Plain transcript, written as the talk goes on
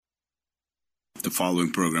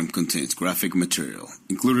following program contains graphic material,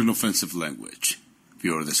 including offensive language.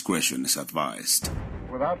 Viewer discretion is advised.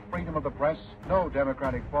 Without freedom of the press, no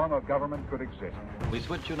democratic form of government could exist. We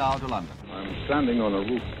switch you now to London. I'm standing on a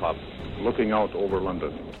rooftop looking out over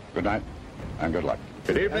London. Good night and good luck.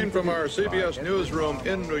 Good evening from our CBS newsroom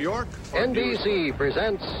in New York. NBC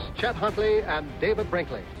presents Chet Huntley and David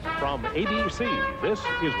Brinkley. From ABC, this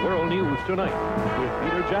is World News Tonight with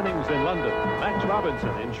Peter Jennings in London, Max Robinson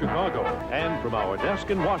in Chicago, and from our desk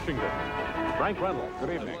in Washington, Frank Reynolds. Good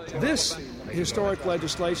evening. This historic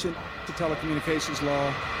legislation, the telecommunications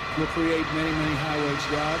law, will create many, many high-wage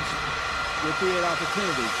jobs, will create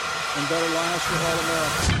opportunity and better lives for all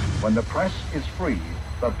Americans. When the press is free,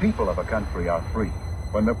 the people of a country are free.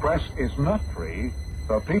 When the press is not free,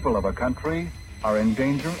 the people of a country are in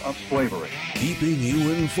danger of slavery. Keeping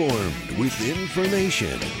you informed with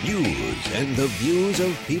information, news, and the views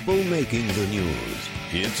of people making the news.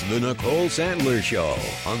 It's the Nicole Sandler Show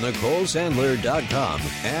on NicoleSandler.com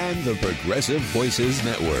and the Progressive Voices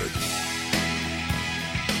Network.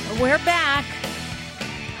 We're back.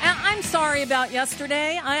 I'm sorry about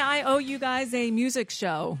yesterday. I owe you guys a music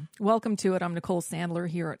show. Welcome to it. I'm Nicole Sandler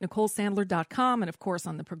here at NicoleSandler.com and, of course,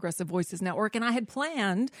 on the Progressive Voices Network. And I had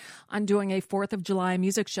planned on doing a 4th of July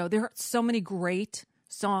music show. There are so many great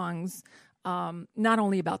songs, not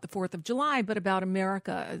only about the 4th of July, but about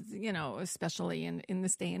America, you know, especially in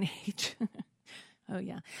this day and age. Oh,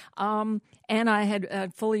 yeah. And I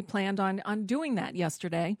had fully planned on doing that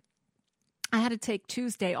yesterday. I had to take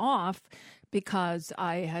Tuesday off because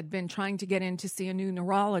I had been trying to get in to see a new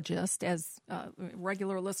neurologist. As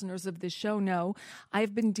regular listeners of this show know,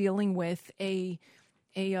 I've been dealing with a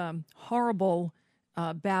horrible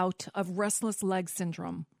bout of restless leg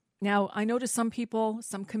syndrome. Now, I know to some people,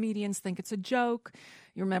 some comedians think it's a joke.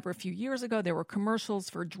 You remember a few years ago, there were commercials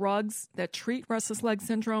for drugs that treat restless leg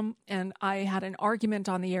syndrome, and I had an argument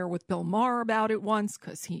on the air with Bill Maher about it once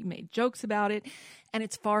because he made jokes about it, and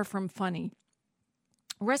it's far from funny.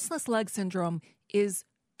 Restless leg syndrome is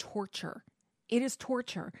torture. It is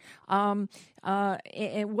torture. And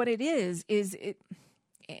what it is it,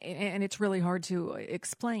 and it's really hard to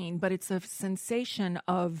explain, but it's a sensation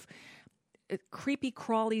of creepy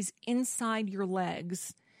crawlies inside your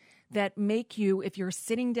legs that make you, if you're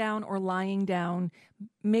sitting down or lying down,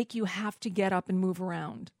 make you have to get up and move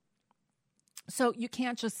around. So you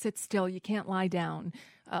can't just sit still. You can't lie down.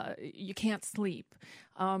 You can't sleep.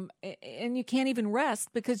 And you can't even rest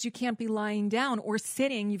because you can't be lying down or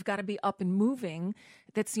sitting. You've got to be up and moving.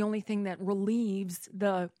 That's the only thing that relieves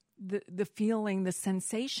the feeling, the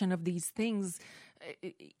sensation of these things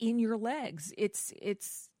in your legs.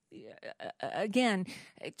 It's again,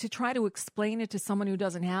 to try to explain it to someone who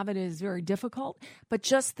doesn't have it is very difficult. But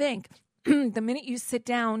just think, the minute you sit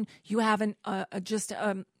down, you have an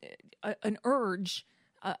urge,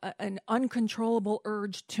 an uncontrollable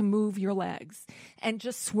urge to move your legs, and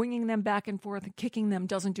just swinging them back and forth and kicking them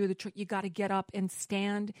doesn't do the trick. You got to get up and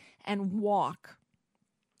stand and walk.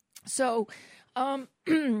 So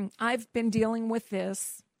I've been dealing with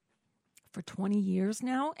this for 20 years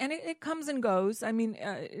now, and it comes and goes. I mean,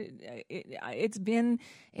 it's been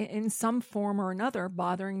in some form or another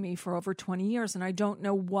bothering me for over 20 years, and I don't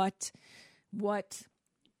know what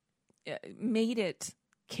made it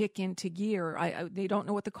kick into gear. They don't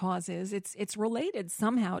know what the cause is. It's related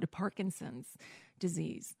somehow to Parkinson's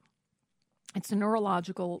disease. It's a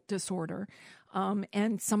neurological disorder,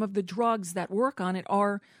 and some of the drugs that work on it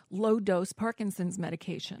are low-dose Parkinson's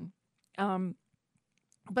medication.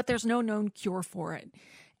 But there's no known cure for it.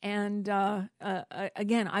 And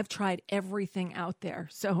again, I've tried everything out there.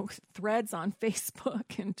 So threads on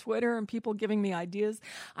Facebook and Twitter and people giving me ideas.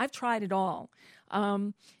 I've tried it all.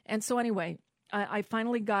 And so anyway, I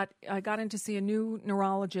finally got in to see a new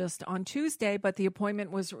neurologist on Tuesday, but the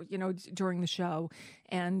appointment was, during the show,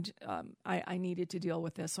 and I needed to deal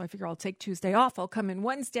with this. So I figure I'll take Tuesday off. I'll come in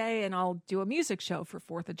Wednesday and I'll do a music show for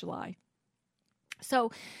 4th of July.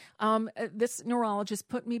 So this neurologist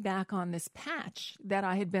put me back on this patch that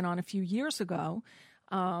I had been on a few years ago.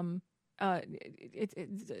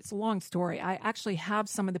 It's a long story. I actually have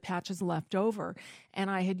some of the patches left over,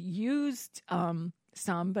 and I had used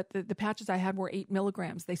some, but the patches I had were 8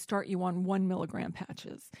 milligrams. They start you on 1 milligram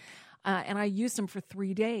patches. And I used them for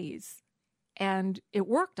 3 days, and it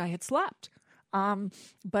worked. I had slept.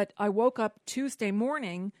 But I woke up Tuesday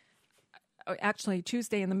morning, actually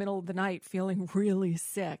Tuesday in the middle of the night, feeling really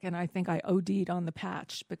sick. And I think I OD'd on the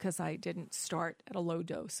patch because I didn't start at a low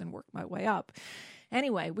dose and work my way up.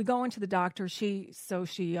 Anyway, we go into the doctor. She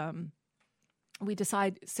we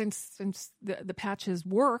decide since the patches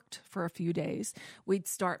worked for a few days, we'd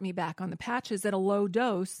start me back on the patches at a low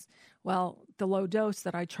dose. Well, the low dose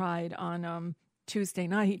that I tried on Tuesday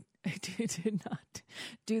night did not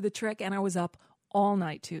do the trick, and I was up all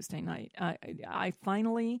night Tuesday night. I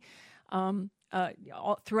finally,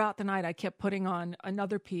 throughout the night, I kept putting on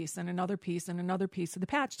another piece and another piece and another piece of the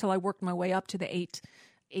patch till I worked my way up to the 8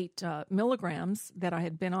 milligrams that I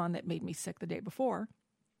had been on that made me sick the day before.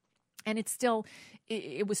 And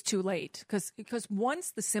it was too late because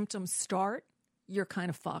once the symptoms start, you're kind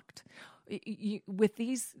of fucked. With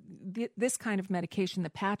this kind of medication, the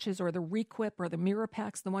patches or the Requip or the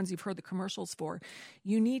Mirapex, the ones you've heard the commercials for,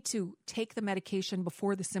 you need to take the medication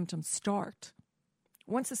before the symptoms start.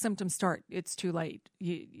 Once the symptoms start, it's too late.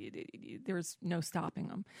 There's no stopping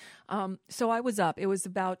them. So I was up. It was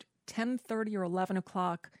about 10:30 or 11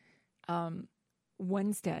 o'clock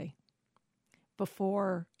Wednesday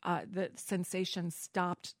before the sensation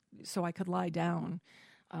stopped so I could lie down.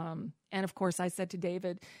 And, of course, I said to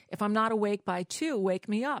David, if I'm not awake by 2, wake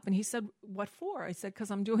me up. And he said, what for? I said,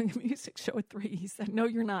 because I'm doing a music show at 3. He said, no,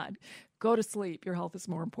 you're not. Go to sleep. Your health is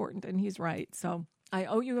more important. And he's right. So I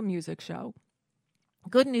owe you a music show.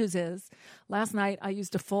 Good news is, last night I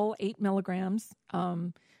used a full 8 milligrams.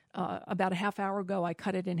 About a half hour ago, I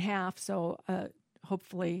cut it in half. So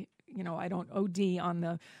hopefully, I don't OD on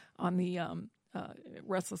the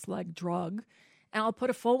restless leg drug. And I'll put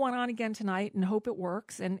a full one on again tonight and hope it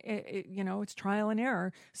works. And, it's trial and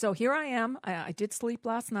error. So here I am. I did sleep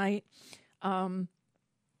last night. So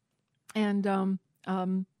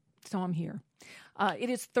I'm here. It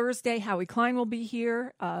is Thursday. Howie Klein will be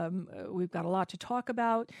here. We've got a lot to talk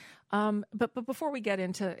about. But before we get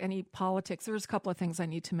into any politics, there's a couple of things I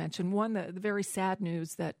need to mention. One, the very sad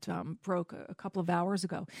news that broke a couple of hours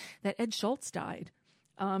ago, that Ed Schultz died.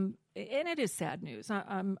 And it is sad news.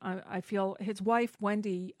 I feel his wife,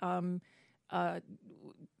 Wendy,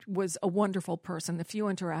 was a wonderful person. The few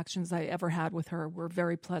interactions I ever had with her were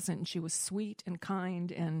very pleasant, and she was sweet and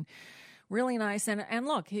kind and really nice. And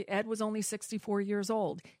look, Ed was only 64 years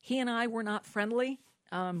old. He and I were not friendly.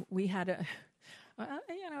 We had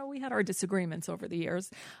we had our disagreements over the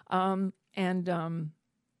years. But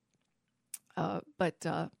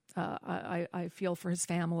I feel for his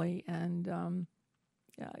family, and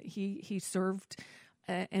he served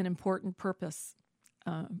an important purpose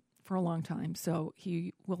for a long time, so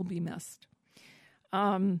he will be missed.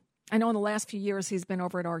 I know in the last few years he's been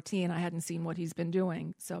over at RT, and I hadn't seen what he's been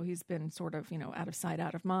doing, so he's been sort of, out of sight,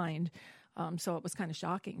 out of mind. So it was kind of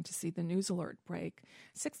shocking to see the news alert break.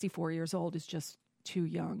 64 years old is just too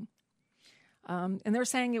young. And they're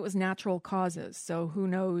saying it was natural causes, so who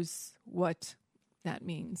knows what that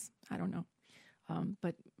means. I don't know.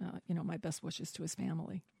 But my best wishes to his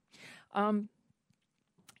family.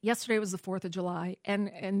 Yesterday was the 4th of July,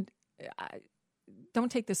 and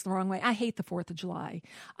don't take this the wrong way. I hate the 4th of July.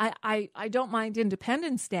 I don't mind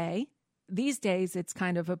Independence Day. These days, it's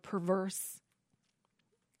kind of a perverse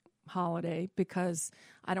holiday because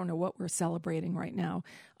I don't know what we're celebrating right now.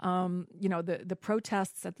 The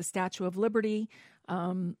protests at the Statue of Liberty,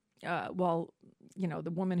 the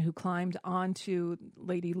woman who climbed onto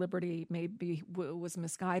Lady Liberty maybe was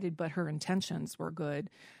misguided, but her intentions were good.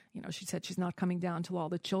 She said she's not coming down till all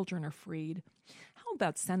the children are freed. How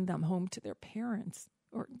about send them home to their parents,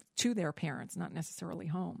 or to their parents, not necessarily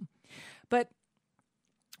home? But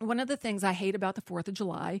one of the things I hate about the 4th of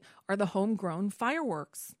July are the homegrown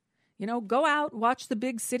fireworks. Go out, watch the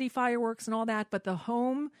big city fireworks and all that, but the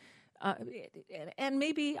home, and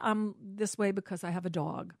maybe I'm this way because I have a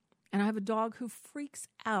dog. And I have a dog who freaks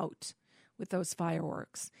out with those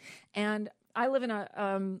fireworks. And I live in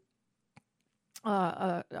a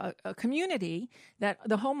community that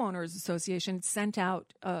the Homeowners Association sent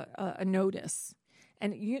out a notice.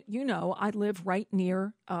 And I live right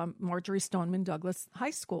near Marjorie Stoneman Douglas High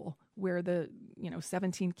School, where the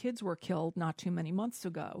 17 kids were killed not too many months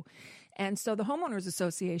ago. And so the Homeowners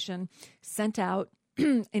Association sent out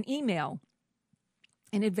an email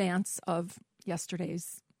in advance of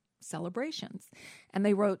yesterday's celebrations. And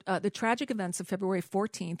they wrote, the tragic events of February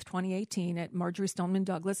 14th, 2018 at Marjorie Stoneman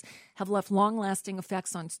Douglas have left long-lasting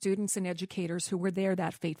effects on students and educators who were there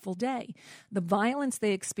that fateful day. The violence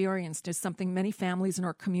they experienced is something many families in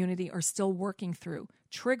our community are still working through.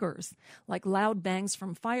 Triggers, like loud bangs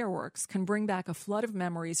from fireworks, can bring back a flood of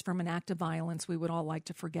memories from an act of violence we would all like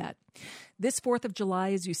to forget. This 4th of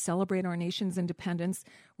July, as you celebrate our nation's independence,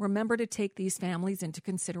 remember to take these families into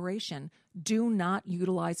consideration. Do not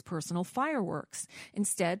utilize personal fireworks.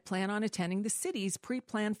 Instead, plan on attending the city's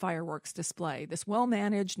pre-planned fireworks display. This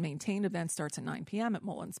well-managed, maintained event starts at 9 p.m. at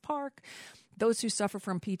Mullins Park. Those who suffer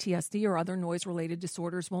from PTSD or other noise-related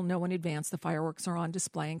disorders will know in advance the fireworks are on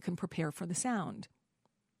display and can prepare for the sound.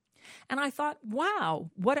 And I thought,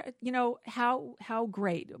 wow, how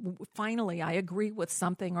great. Finally, I agree with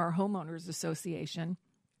something our homeowners association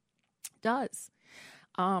does.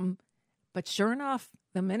 But sure enough,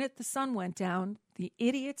 the minute the sun went down, the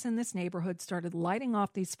idiots in this neighborhood started lighting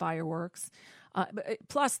off these fireworks.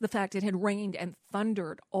 Plus the fact it had rained and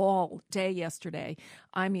thundered all day yesterday.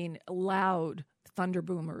 I mean, loud thunder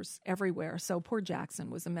boomers everywhere. So poor Jackson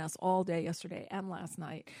was a mess all day yesterday and last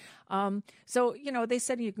night. So, they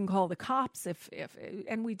said you can call the cops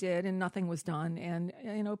and we did, and nothing was done. And,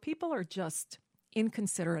 people are just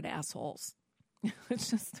inconsiderate assholes. Let's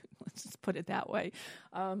just put it that way.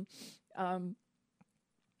 I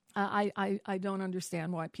don't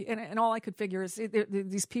understand why. And all I could figure is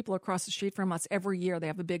these people across the street from us, every year they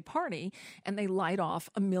have a big party and they light off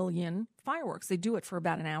 1 million fireworks. They do it for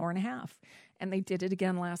about an hour and a half. And they did it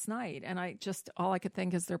again last night. And all I could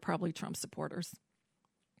think is they're probably Trump supporters.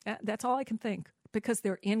 That's all I can think, because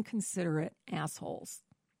they're inconsiderate assholes.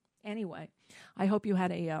 Anyway, I hope you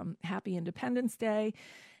had a happy Independence Day.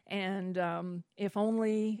 And if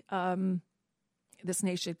only this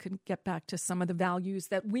nation could get back to some of the values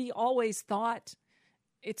that we always thought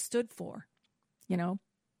it stood for.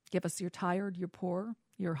 Give us your tired, your poor,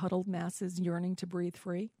 your huddled masses yearning to breathe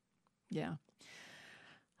free. Yeah.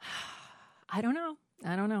 I don't know.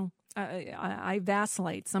 I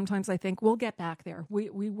vacillate. Sometimes I think we'll get back there. We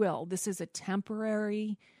will. This is a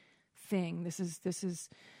temporary thing. This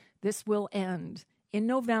will end. In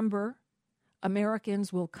November,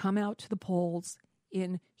 Americans will come out to the polls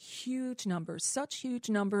in huge numbers, such huge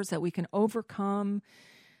numbers that we can overcome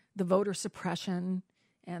the voter suppression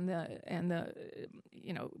and the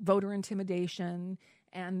voter intimidation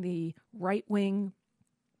and the right-wing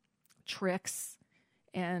tricks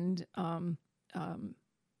and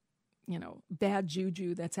bad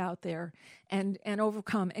juju that's out there, and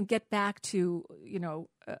overcome and get back to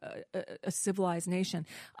a civilized nation.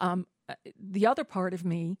 The other part of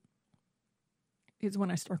me is when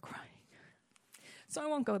I start crying. So I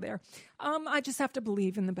won't go there. I just have to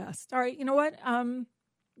believe in the best. All right, you know what?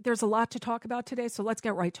 There's a lot to talk about today, so let's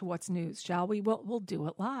get right to what's news, shall we? We'll do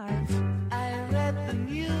it live. I read the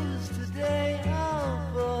news today,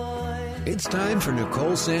 oh boy. It's time for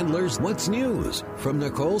Nicole Sandler's What's News from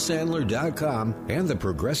NicoleSandler.com and the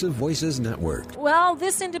Progressive Voices Network. Well,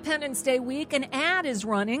 this Independence Day week, an ad is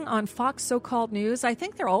running on Fox So-Called News. I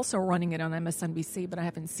think they're also running it on MSNBC, but I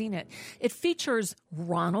haven't seen it. It features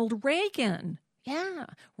Ronald Reagan. Yeah,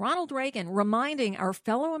 Ronald Reagan reminding our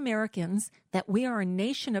fellow Americans that we are a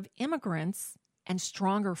nation of immigrants and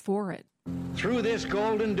stronger for it. Through this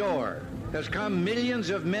golden door has come millions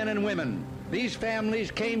of men and women. These families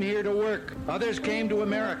came here to work. Others came to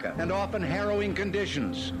America in often harrowing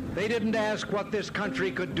conditions. They didn't ask what this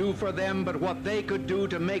country could do for them, but what they could do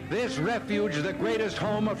to make this refuge the greatest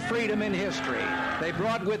home of freedom in history. They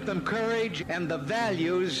brought with them courage and the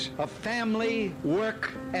values of family,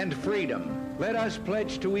 work, and freedom. Let us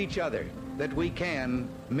pledge to each other that we can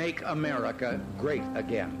make America great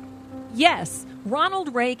again. Yes,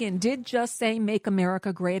 Ronald Reagan did just say, make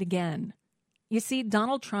America great again. You see,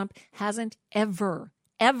 Donald Trump hasn't ever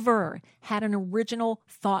had an original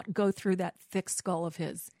thought go through that thick skull of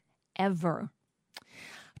his. Ever.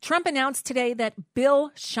 Trump announced today that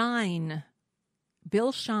Bill Shine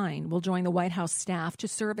will join the White House staff to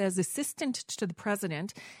serve as assistant to the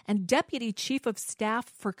president and deputy chief of staff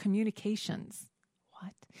for communications.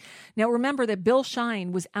 What? Now, remember that Bill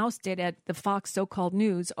Shine was ousted at the Fox So-Called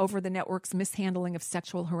News over the network's mishandling of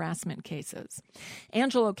sexual harassment cases.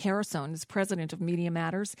 Angelo Carasone, as president of Media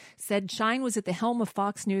Matters, said Shine was at the helm of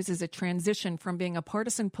Fox News as a transition from being a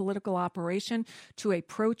partisan political operation to a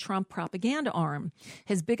pro-Trump propaganda arm.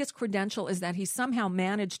 His biggest credential is that he somehow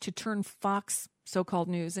managed to turn Fox So-Called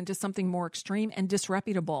News into something more extreme and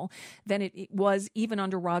disreputable than it was even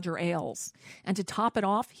under Roger Ailes. And to top it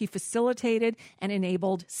off, he facilitated and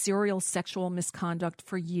enabled serial sexual misconduct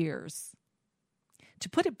for years. To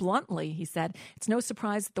put it bluntly, he said, it's no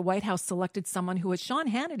surprise that the White House selected someone who has Sean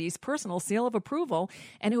Hannity's personal seal of approval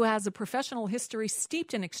and who has a professional history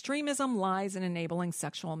steeped in extremism, lies, and enabling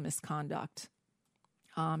sexual misconduct.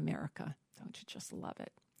 America, don't you just love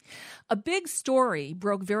it? A big story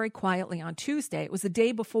broke very quietly on Tuesday. It was the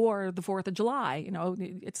day before the 4th of July. You know,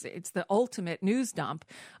 it's the ultimate news dump.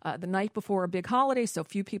 The night before a big holiday, so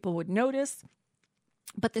few people would notice.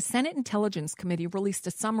 But the Senate Intelligence Committee released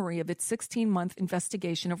a summary of its 16-month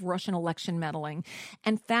investigation of Russian election meddling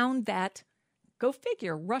and found that Go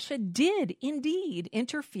figure, Russia did indeed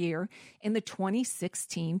interfere in the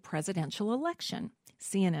 2016 presidential election.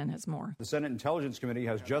 CNN has more. The Senate Intelligence Committee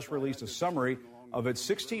has just released a summary of its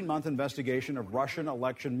 16-month investigation of Russian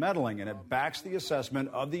election meddling, and it backs the assessment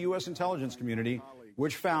of the U.S. intelligence community,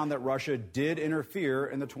 which found that Russia did interfere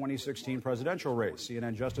in the 2016 presidential race.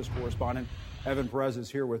 CNN Justice correspondent Evan Perez is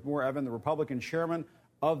here with more. Evan, the Republican chairman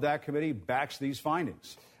of that committee, backs these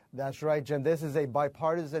findings. That's right, Jim. This is a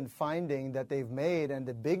bipartisan finding that they've made, and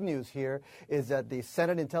the big news here is that the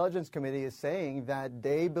Senate Intelligence Committee is saying that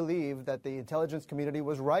they believe that the intelligence community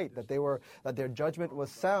was right, that their judgment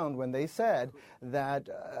was sound when they said that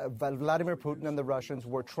Vladimir Putin and the Russians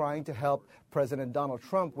were trying to help President Donald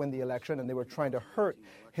Trump win the election, and they were trying to hurt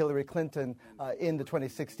Hillary Clinton in the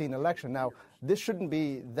 2016 election. Now, this shouldn't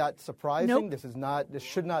be that surprising. Nope. This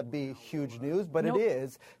should not be huge news, but It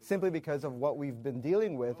is simply because of what we've been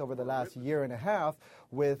dealing with over the last year and a half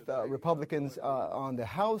with Republicans on the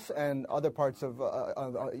House and other parts of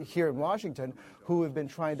here in Washington who have been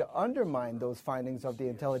trying to undermine those findings of the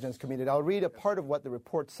intelligence community. I'll read a part of what the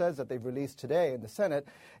report says that they've released today in the Senate.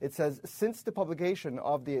 It says, since the publication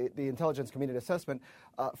of the intelligence community assessment,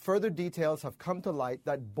 further details have come to light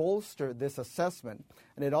that bolster this assessment.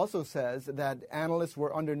 And it also says that analysts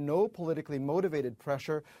were under no politically motivated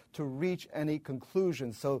pressure to reach any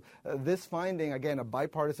conclusions. So this finding, again, a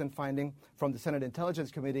bipartisan finding from the Senate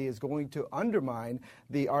Intelligence Committee, is going to undermine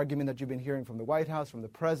the argument that you've been hearing from the White House, from the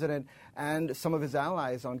president, and some of his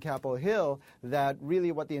allies on Capitol Hill, that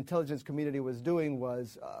really what the intelligence community was doing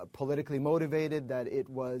was politically motivated, that it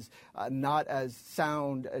was not as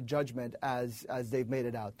sound a judgment as they've made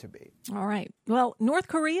it out to be. All right. Well, North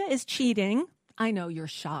Korea is cheating. I know you're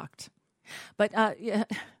shocked. But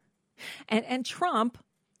and Trump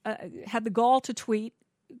had the gall to tweet,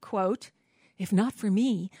 quote, "If not for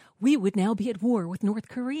me, we would now be at war with North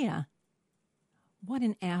Korea." What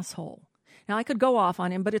an asshole. Now, I could go off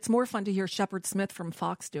on him, but it's more fun to hear Shepard Smith from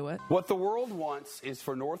Fox do it. What the world wants is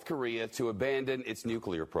for North Korea to abandon its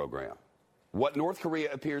nuclear program. What North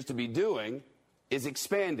Korea appears to be doing is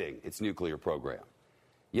expanding its nuclear program.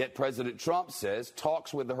 Yet President Trump says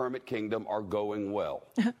talks with the Hermit Kingdom are going well.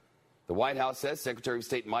 The White House says Secretary of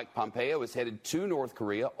State Mike Pompeo is headed to North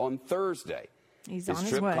Korea on Thursday. He's on his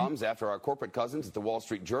trip way. comes after our corporate cousins at the Wall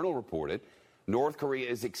Street Journal reported North Korea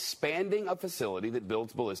is expanding a facility that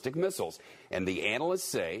builds ballistic missiles. And the analysts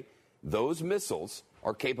say those missiles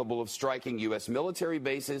are capable of striking U.S. military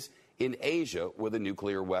bases in Asia with a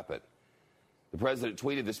nuclear weapon. The president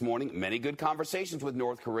tweeted this morning, many good conversations with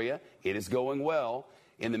North Korea. It is going well.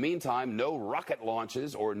 In the meantime, no rocket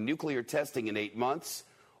launches or nuclear testing in 8 months.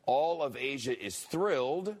 All of Asia is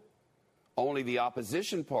thrilled. Only the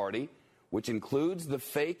opposition party, which includes the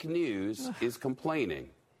fake news, is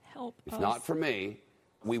complaining. Help If us. not for me,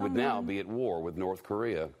 we would now be at war with North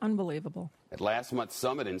Korea. Unbelievable. At last month's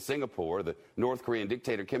summit in Singapore, the North Korean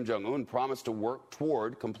dictator Kim Jong-un promised to work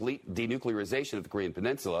toward complete denuclearization of the Korean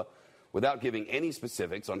Peninsula without giving any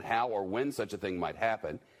specifics on how or when such a thing might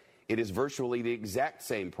happen. It is virtually the exact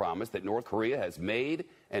same promise that North Korea has made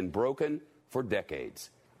and broken for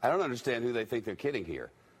decades. I don't understand who they think they're kidding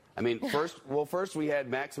here. I mean, first we had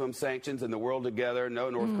maximum sanctions and the world together, no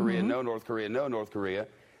North Korea, no North Korea, no North Korea.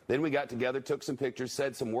 Then we got together, took some pictures,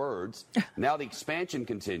 said some words. Now the expansion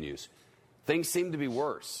continues. Things seem to be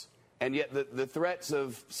worse. And yet the threats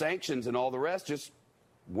of sanctions and all the rest just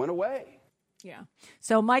went away. Yeah.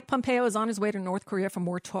 So Mike Pompeo is on his way to North Korea for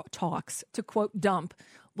more talks. To quote Dump,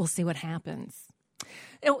 we'll see what happens.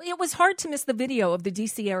 It was hard to miss the video of the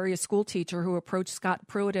D.C. area school teacher who approached Scott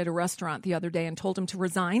Pruitt at a restaurant the other day and told him to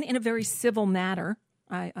resign in a very civil manner,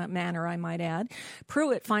 I might add.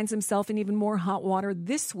 Pruitt finds himself in even more hot water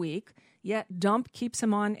this week, yet Dump keeps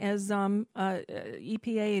him on as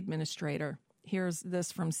EPA administrator. Here's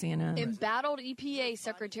this from CNN. Embattled EPA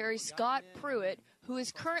Secretary Scott Pruitt, who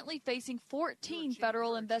is currently facing 14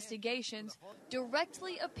 federal investigations,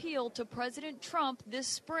 directly appealed to President Trump this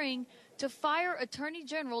spring to fire Attorney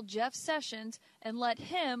General Jeff Sessions and let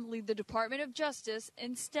him lead the Department of Justice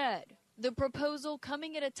instead. The proposal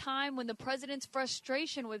coming at a time when the president's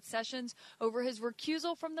frustration with Sessions over his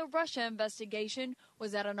recusal from the Russia investigation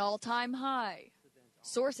was at an all-time high.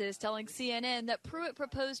 Sources telling CNN that Pruitt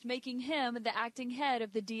proposed making him the acting head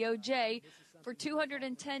of the DOJ for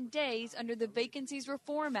 210 days under the Vacancies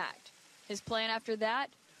Reform Act. His plan after that,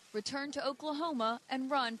 return to Oklahoma and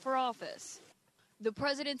run for office. The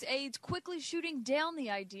president's aides quickly shooting down the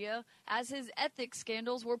idea as his ethics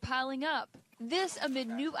scandals were piling up. This amid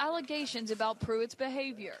new allegations about Pruitt's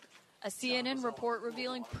behavior. A CNN report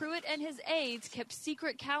revealing Pruitt and his aides kept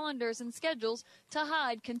secret calendars and schedules to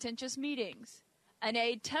hide contentious meetings. An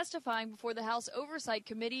aide testifying before the House Oversight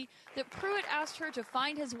Committee that Pruitt asked her to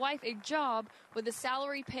find his wife a job with a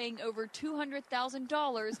salary paying over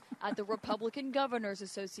 $200,000 at the Republican Governors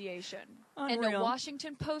Association. Unreal. And a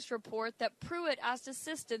Washington Post report that Pruitt asked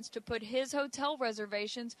assistants to put his hotel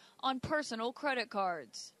reservations on personal credit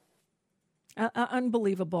cards.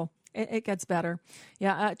 Unbelievable. It gets better.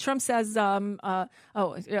 Yeah. Trump says,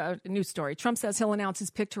 news story. Trump says he'll announce his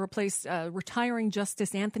pick to replace retiring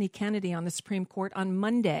Justice Anthony Kennedy on the Supreme Court on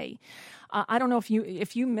Monday. I don't know if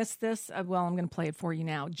you missed this. Well, I'm going to play it for you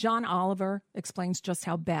now. John Oliver explains just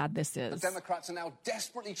how bad this is. The Democrats are now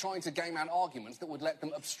desperately trying to game out arguments that would let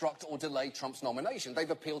them obstruct or delay Trump's nomination. They've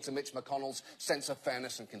appealed to Mitch McConnell's sense of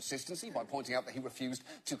fairness and consistency by pointing out that he refused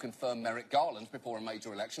to confirm Merrick Garland before a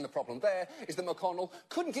major election. The problem there is that McConnell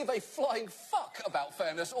couldn't give a flying fuck about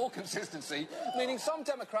fairness or consistency, meaning some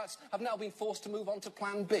Democrats have now been forced to move on to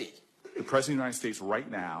Plan B. The President of the United States right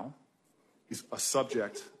now is a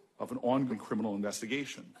subject of an ongoing criminal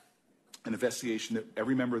investigation, an investigation that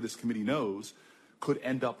every member of this committee knows could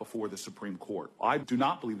end up before the Supreme Court. I do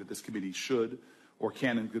not believe that this committee should or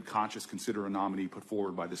can in good conscience consider a nominee put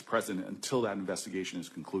forward by this president until that investigation is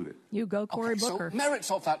concluded. You go, Cory Booker. So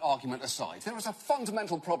merits of that argument aside, there is a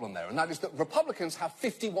fundamental problem there, and that is that Republicans have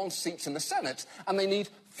 51 seats in the Senate, and they need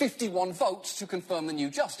 51 votes to confirm the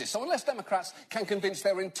new justice. So unless Democrats can convince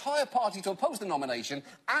their entire party to oppose the nomination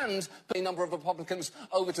and put a number of Republicans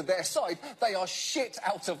over to their side, they are shit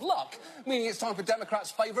out of luck, meaning it's time for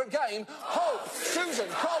Democrats' favourite game, hope Susan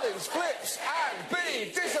Collins flips and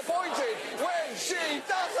be disappointed when she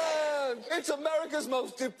doesn't. It's America's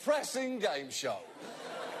most depressing game show.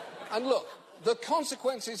 And look, the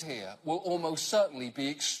consequences here will almost certainly be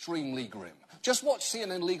extremely grim. Just watch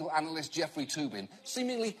CNN legal analyst Jeffrey Toobin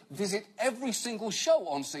seemingly visit every single show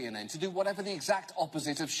on CNN to do whatever the exact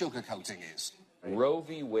opposite of sugarcoating is. Roe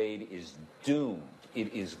v. Wade is doomed.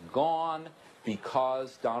 It is gone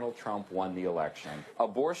because Donald Trump won the election.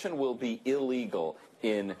 Abortion will be illegal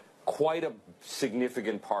in quite a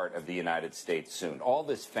significant part of the United States soon. All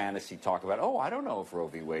this fantasy talk about, I don't know if Roe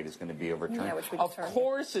v. Wade is going to be overturned. Yeah, of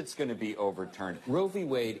course it's going to be overturned. Roe v.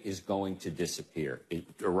 Wade is going to disappear. It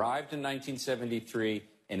arrived in 1973,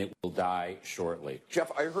 and it will die shortly.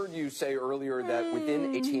 Jeff, I heard you say earlier that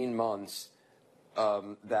within 18 months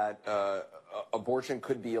abortion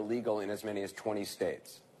could be illegal in as many as 20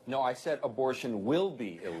 states. No, I said abortion will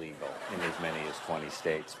be illegal in as many as 20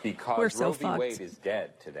 states because Roe v. Wade is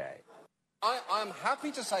dead today. I'm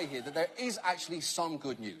happy to say here that there is actually some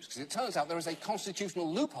good news, because it turns out there is a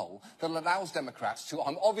constitutional loophole that allows Democrats to...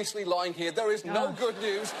 I'm obviously lying here. There is no good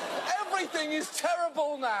news. Everything is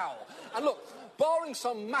terrible now. And look, barring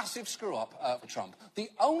some massive screw-up for Trump, the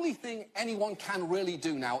only thing anyone can really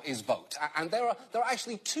do now is vote. And there are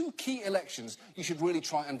actually two key elections you should really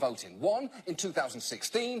try and vote in. One in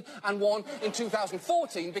 2016 and one in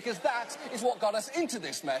 2014, because that is what got us into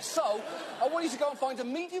this mess. So I want you to go and find a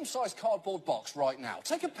medium-sized cardboard box right now.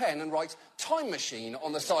 Take a pen and write "time machine"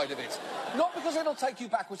 on the side of it. Not because it'll take you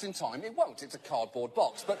backwards in time. It won't. It's a cardboard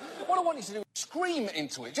box. But what I want you to do is scream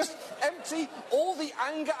into it. Just empty all the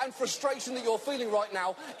anger and frustration that you're feeling right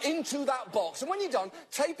now into that box. And when you're done,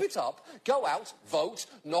 tape it up, go out, vote,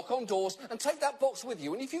 knock on doors, and take that box with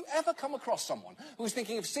you. And if you ever come across someone who's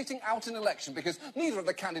thinking of sitting out an election because neither of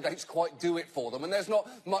the candidates quite do it for them, and there's not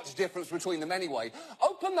much difference between them anyway,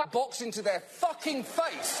 open that box into their fucking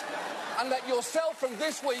face and let yourself from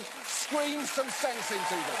this week scream some sense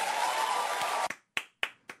into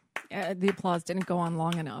them. The applause didn't go on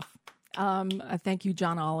long enough. Thank you,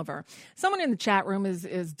 John Oliver. Someone in the chat room is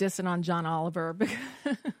dissing on John Oliver because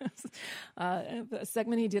the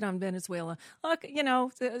segment he did on Venezuela. Look,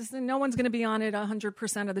 no one's going to be on it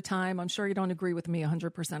 100% of the time. I'm sure you don't agree with me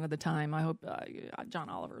 100% of the time. I hope John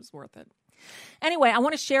Oliver is worth it. Anyway, I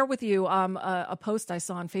want to share with you a post I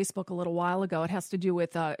saw on Facebook a little while ago. It has to do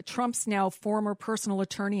with Trump's now former personal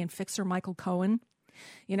attorney and fixer, Michael Cohen.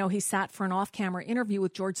 He sat for an off-camera interview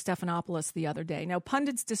with George Stephanopoulos the other day. Now,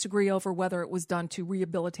 pundits disagree over whether it was done to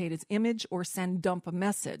rehabilitate his image or send Dump a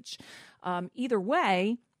message. Either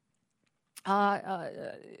way,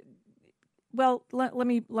 well, let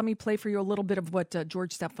me play for you a little bit of what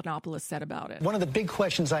George Stephanopoulos said about it. One of the big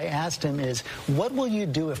questions I asked him is, what will you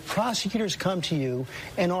do if prosecutors come to you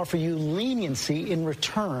and offer you leniency in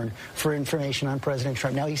return for information on President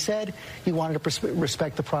Trump? Now, he said he wanted to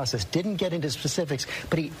respect the process, didn't get into specifics,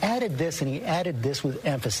 but he added this, and he added this with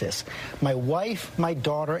emphasis. My wife, my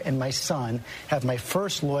daughter, and my son have my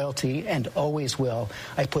first loyalty and always will.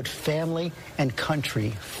 I put family and country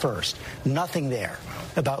first. Nothing there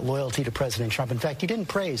about loyalty to President President Trump. In fact, he didn't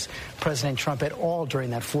praise President Trump at all during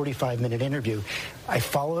that 45-minute interview. I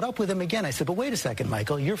followed up with him again. I said, but wait a second,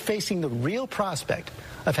 Michael, you're facing the real prospect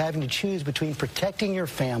of having to choose between protecting your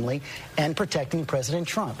family and protecting President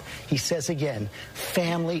Trump. He says again,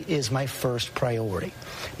 family is my first priority.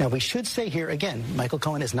 Now, we should say here, again, Michael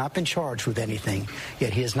Cohen has not been charged with anything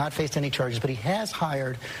yet. He has not faced any charges, but he has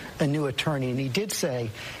hired a new attorney, and he did say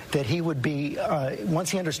that he would be, once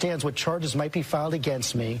he understands what charges might be filed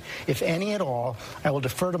against me, if any at all, I will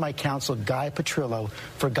defer to my counsel, Guy Petrillo,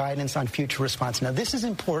 for guidance on future response. Now, this is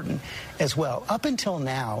important as well. Up until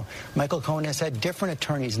now, Michael Cohen has had different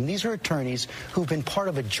attorneys, and these are attorneys who've been part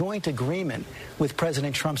of a joint agreement with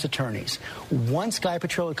President Trump's attorneys. Once Guy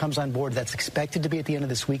Petrillo comes on board, that's expected to be at the end of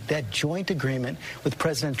this week, that joint agreement with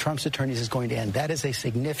President Trump's attorneys is going to end. That is a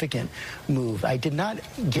significant move. I did not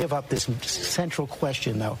give up this central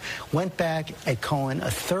question, though. Went back at Cohen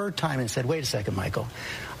a third time and said, wait a second, Michael.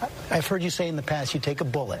 I've heard you say in the past you take a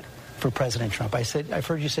bullet for President Trump. I said, I've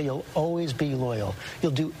heard you say you'll always be loyal.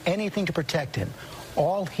 You'll do anything to protect him.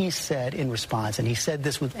 All he said in response, and he said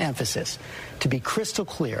this with emphasis, to be crystal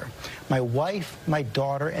clear, my wife, my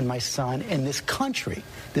daughter, and my son, and this country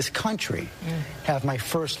have my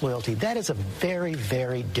first loyalty. That is a very,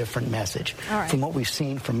 very different message from what we've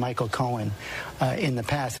seen from Michael Cohen in the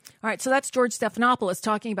past. All right, so that's George Stephanopoulos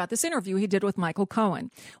talking about this interview he did with Michael Cohen.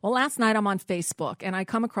 Well, last night I'm on Facebook, and I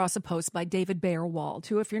come across a post by David Bayerwald,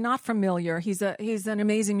 who, if you're not familiar, he's an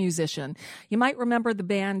amazing musician. You might remember the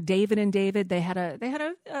band David and David. They had a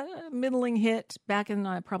middling hit back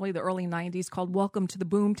in probably the early 90s called Welcome to the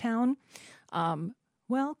Boomtown.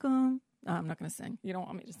 Welcome. I'm not going to sing. You don't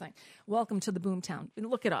want me to sing. Welcome to the Boomtown.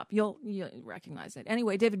 Look it up. You'll recognize it.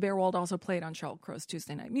 Anyway, David Bayerwald also played on Sheryl Crow's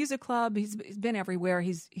Tuesday Night Music Club. He's been everywhere.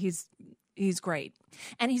 He's great.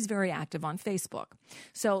 And he's very active on Facebook.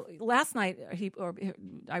 So last night,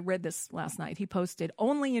 I read this last night. He posted,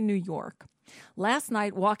 only in New York. Last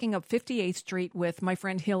night, walking up 58th Street with my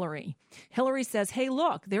friend Hillary. Hillary says, hey,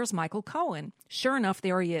 look, there's Michael Cohen. Sure enough,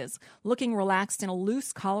 there he is, looking relaxed in a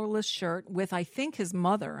loose, collarless shirt with, I think, his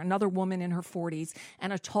mother, another woman in her 40s,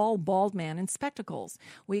 and a tall, bald man in spectacles.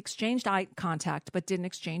 We exchanged eye contact, but didn't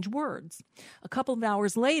exchange words. A couple of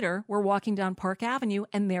hours later, we're walking down Park Avenue,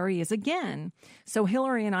 and there he is again. So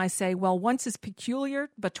Hillary and I say, well, once is peculiar,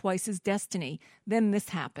 but twice is destiny. Then this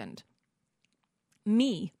happened.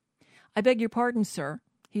 Me. I beg your pardon, sir.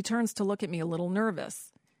 He turns to look at me a little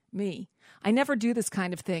nervous. Me. I never do this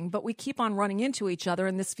kind of thing, but we keep on running into each other,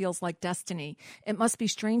 and this feels like destiny. It must be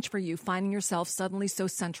strange for you finding yourself suddenly so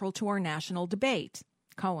central to our national debate.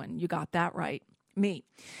 Cohen, you got that right. Me.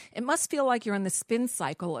 It must feel like you're in the spin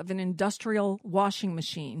cycle of an industrial washing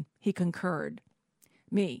machine. He concurred.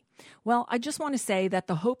 Me. Well, I just want to say that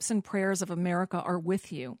the hopes and prayers of America are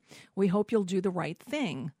with you. We hope you'll do the right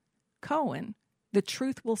thing. Cohen. The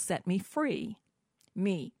truth will set me free.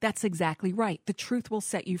 Me. That's exactly right. The truth will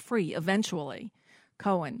set you free eventually.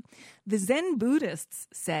 Cohen. The Zen Buddhists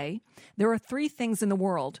say there are three things in the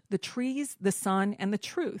world: the trees, the sun, and the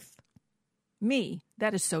truth. Me.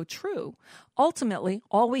 That is so true. Ultimately,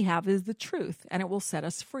 all we have is the truth, and it will set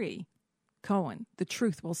us free. Cohen. The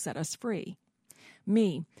truth will set us free.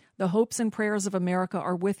 Me. The hopes and prayers of America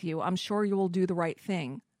are with you. I'm sure you will do the right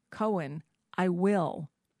thing. Cohen. I will.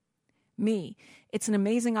 Me. It's an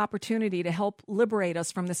amazing opportunity to help liberate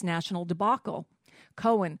us from this national debacle.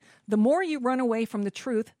 Cohen. The more you run away from the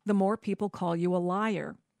truth, the more people call you a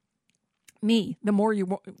liar. Me. The more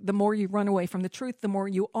you run away from the truth, the more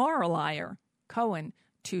you are a liar. Cohen.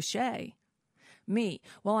 Touché. Me.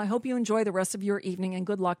 Well, I hope you enjoy the rest of your evening and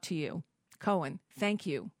good luck to you. Cohen. Thank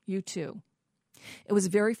you. You too. It was a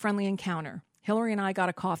very friendly encounter. Hillary and I got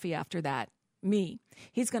a coffee after that. Me.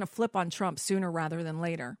 He's going to flip on Trump sooner rather than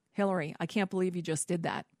later. Hillary, I can't believe you just did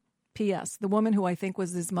that. P.S. The woman who I think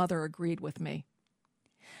was his mother agreed with me.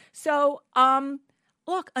 So,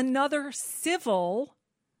 look, another civil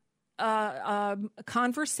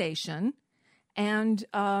conversation and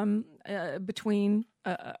between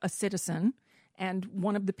a citizen and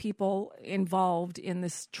one of the people involved in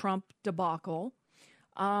this Trump debacle.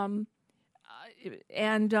 And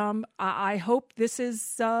I hope this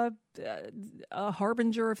is a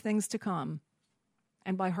harbinger of things to come.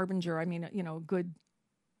 And by harbinger, I mean, good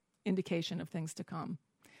indication of things to come.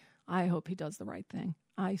 I hope he does the right thing.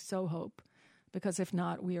 I so hope. Because if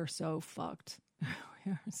not, we are so fucked.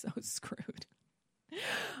 We are so screwed.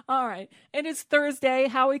 All right. It is Thursday.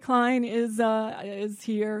 Howie Klein is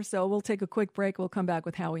here. So we'll take a quick break. We'll come back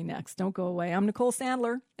with Howie next. Don't go away. I'm Nicole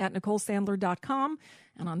Sandler at NicoleSandler.com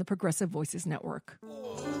and on the Progressive Voices Network.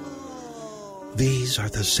 These are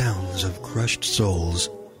the sounds of crushed souls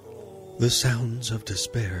The sounds of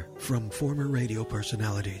despair from former radio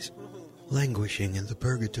personalities, languishing in the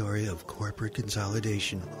purgatory of corporate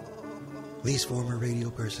consolidation. These former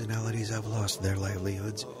radio personalities have lost their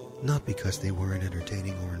livelihoods, not because they weren't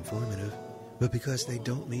entertaining or informative, but because they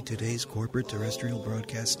don't meet today's corporate terrestrial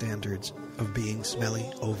broadcast standards of being smelly,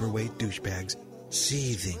 overweight douchebags,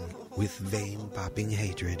 seething with vein-popping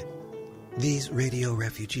hatred. These radio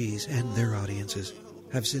refugees and their audiences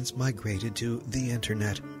have since migrated to the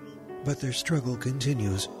internet, but their struggle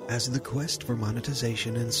continues as the quest for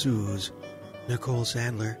monetization ensues. Nicole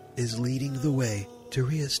Sandler is leading the way to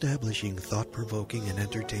reestablishing thought-provoking and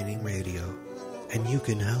entertaining radio. And you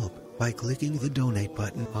can help by clicking the donate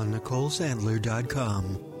button on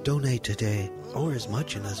NicoleSandler.com. Donate today, or as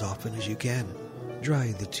much and as often as you can.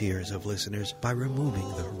 Dry the tears of listeners by removing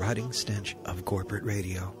the rotting stench of corporate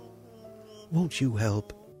radio. Won't you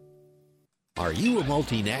help? Are you a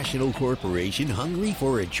multinational corporation hungry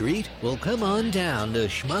for a treat? Well, come on down to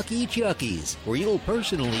Schmucky Chucky's, where you'll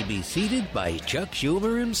personally be seated by Chuck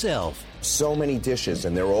Schumer himself. So many dishes,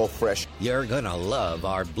 and they're all fresh. You're gonna love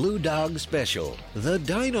our Blue Dog Special, the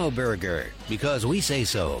Dino Burger, because we say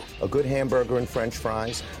so. A good hamburger and French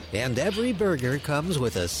fries. And every burger comes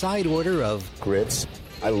with a side order of grits.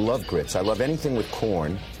 I love grits. I love anything with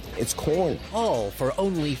corn. It's corn. All for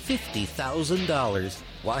only $50,000.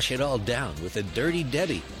 Wash it all down with a Dirty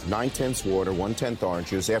Debbie. 9/10 water, 1/10 orange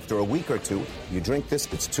juice. After a week or two, you drink this.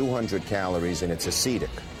 It's 200 calories, and it's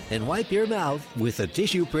acidic. And wipe your mouth with a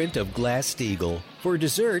tissue print of Glass-Steagall. For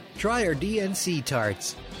dessert, try our DNC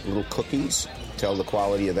tarts. Little cookies. Tell the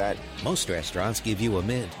quality of that. Most restaurants give you a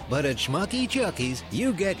mint, but at Schmucky Chucky's,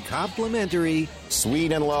 you get complimentary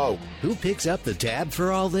sweet and low. Who picks up the tab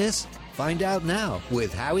for all this? Find out now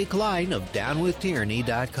with Howie Klein of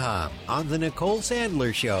DownWithTyranny.com on The Nicole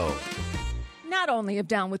Sandler Show. Not only of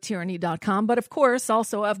DownWithTyranny.com, but of course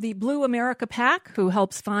also of the Blue America PAC, who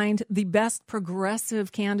helps find the best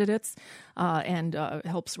progressive candidates and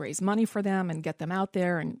helps raise money for them and get them out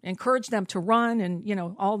there and encourage them to run and, you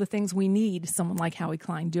know, all the things we need someone like Howie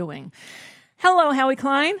Klein doing. Hello, Howie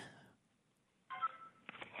Klein.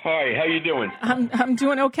 Hi, how you doing? I'm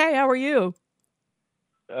doing okay. How are you?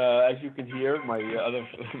 As you can hear, my other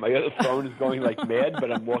phone is going like mad,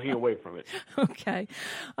 but I'm walking away from it. Okay.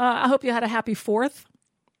 I hope you had a happy 4th.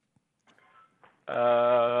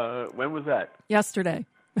 When was that? Yesterday.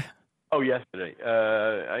 Oh, yesterday.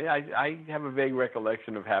 I have a vague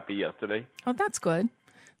recollection of happy yesterday. Oh, that's good.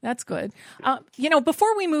 That's good. You know,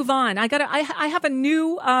 before we move on, I have a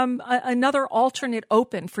new, another alternate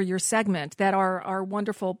open for your segment that our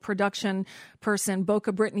wonderful production person,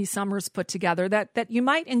 Boca Brittany Summers, put together that you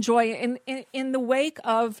might enjoy in the wake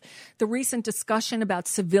of the recent discussion about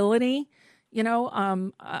civility. You know,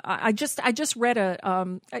 I just read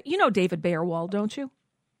you know, David Bayerwald, don't you?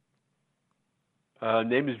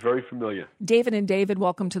 Name is very familiar. David and David,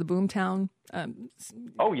 welcome to the Boomtown.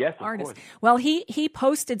 Oh, yes, of artist. course. Well, he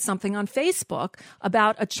posted something on Facebook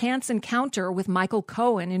about a chance encounter with Michael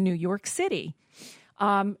Cohen in New York City.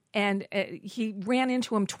 And he ran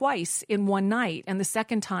into him twice in one night. And the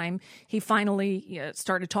second time, he finally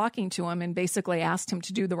started talking to him and basically asked him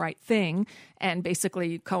to do the right thing. And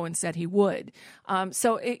basically, Cohen said he would.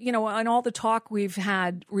 So, you know, on all the talk we've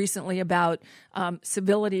had recently about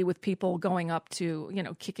civility with people going up to, you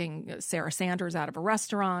know, kicking Sarah Sanders out of a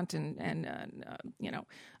restaurant and you know,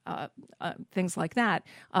 things like that.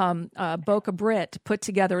 Boca Brit put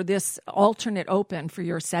together this alternate open for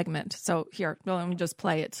your segment. So here, let me just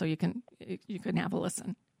play it so you can have a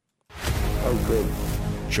listen. Oh, good.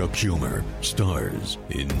 Chuck Schumer stars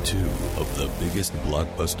in 2 of the biggest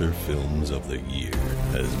blockbuster films of the year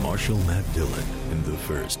as Marshall Matt Dillon in the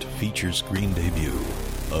first feature screen debut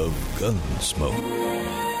of Gunsmoke.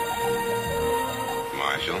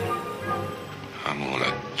 Marshall, I'm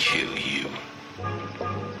gonna kill you.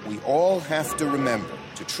 We all have to remember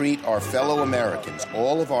to treat our fellow Americans,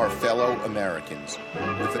 all of our fellow Americans,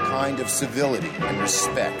 with the kind of civility and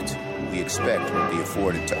respect we expect will be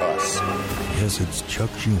afforded to us. Yes, it's Chuck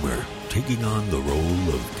Schumer taking on the role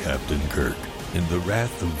of Captain Kirk in The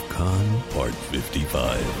Wrath of Khan, Part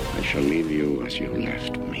 55. I shall leave you as you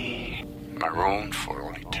left me, marooned for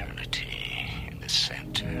all eternity in the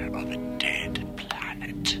center of a dead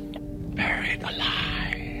planet, buried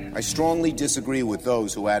alive. I strongly disagree with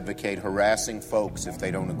those who advocate harassing folks if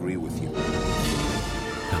they don't agree with you.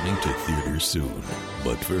 Coming to theaters soon.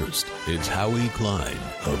 But first, it's Howie Klein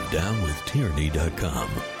of DownWithTyranny.com,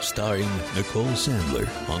 starring Nicole Sandler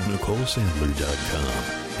on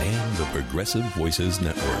NicoleSandler.com and the Progressive Voices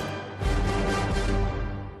Network.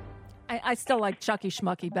 I still like Chucky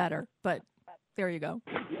Schmucky better, but there you go.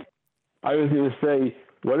 I was going to say,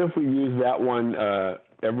 What if we use that one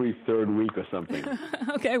every third week or something?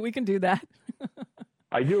 Okay, we can do that.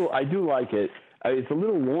 I do like it. It's a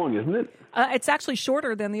little long, isn't it? It's actually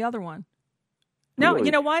shorter than the other one. No, Really?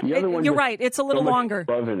 you know what? The other one You're has right. It's a little so much longer.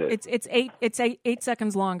 love in it. It's 8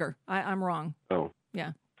 seconds longer. I'm wrong. Oh.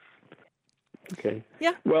 Yeah. Okay.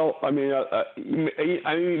 Yeah. Well, I mean,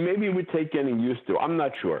 maybe it would take getting used to. I'm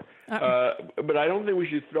not sure. But I don't think we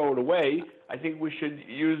should throw it away. I think we should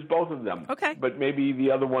use both of them. Okay. But maybe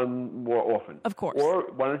the other one more often. Of course.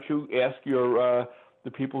 Or why don't you ask your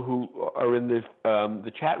the people who are in this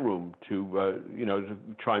the chat room to to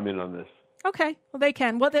chime in on this. Okay. Well, they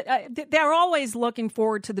can. Well, they're always looking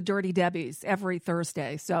forward to the Dirty Debbies every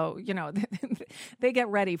Thursday. So, they get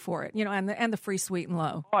ready for it, and the free sweet and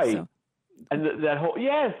low. Right. So. And that whole,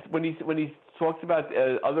 yes, when he talks about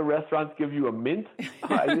other restaurants give you a mint,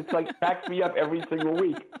 it's like backs me up every single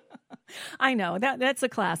week. I know that's a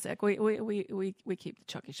classic. We keep the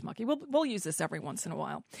Chucky Schmucky. We'll use this every once in a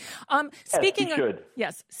while. Speaking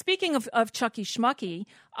of Chucky Schmucky,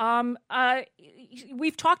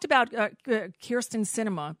 we've talked about Kyrsten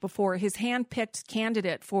Sinema before, his hand-picked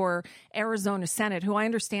candidate for Arizona Senate, who I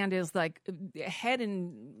understand is like ahead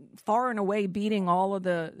and far and away beating all of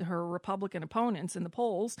her Republican opponents in the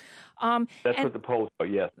polls. That's what the polls say.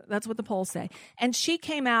 Yes, that's what the polls say. And she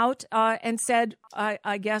came out and said,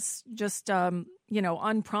 I guess just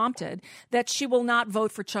unprompted, that she will not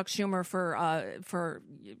vote for Chuck Schumer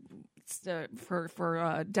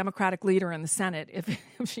for Democratic leader in the Senate if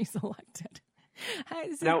she's elected.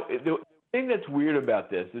 Now, the thing that's weird about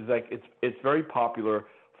this is it's very popular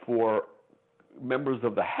for members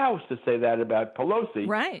of the House to say that about Pelosi.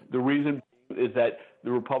 Right. The reason is that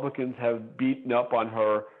the Republicans have beaten up on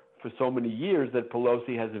her for so many years that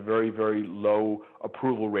Pelosi has a very, very low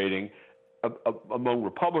approval rating. Among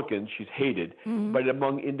Republicans, she's hated, but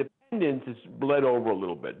among independents, it's bled over a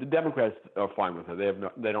little bit. The Democrats are fine with her;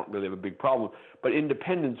 they don't really have a big problem. But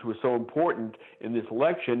independents, who are so important in this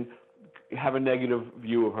election, have a negative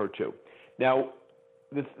view of her too. Now,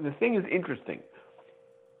 the thing is interesting.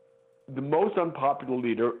 The most unpopular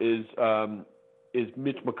leader is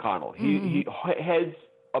Mitch McConnell. He heads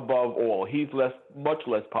above all. He's much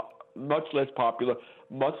less popular,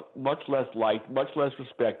 much less liked, much less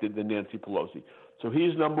respected than Nancy Pelosi. So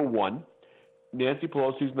he's number one. Nancy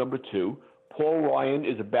Pelosi's number two. Paul Ryan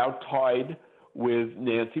is about tied with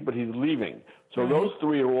Nancy, but he's leaving. So those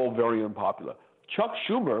three are all very unpopular. Chuck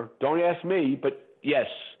Schumer, don't ask me, but yes,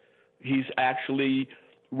 he's actually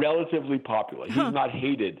relatively popular. He's not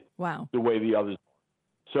hated the way the others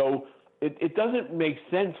are. So it doesn't make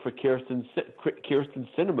sense for Kyrsten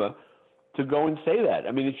Sinema to go and say that.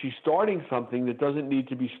 I mean, she's starting something that doesn't need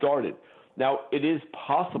to be started. Now, it is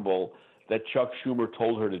possible that Chuck Schumer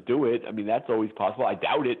told her to do it. I mean, that's always possible. I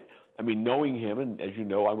doubt it. I mean, knowing him, and as you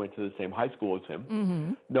know, I went to the same high school as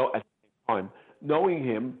him. No, at the same time, knowing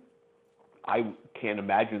him, I can't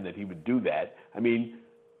imagine that he would do that. I mean,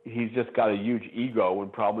 he's just got a huge ego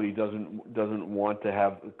and probably doesn't want to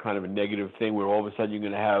have kind of a negative thing where all of a sudden you're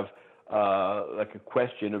going to have like a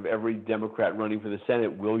question of every Democrat running for the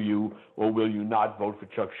Senate, will you or will you not vote for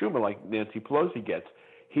Chuck Schumer like Nancy Pelosi gets?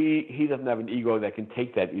 He doesn't have an ego that can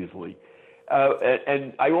take that easily.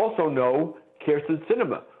 And I also know Kyrsten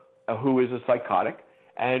Sinema, who is a psychotic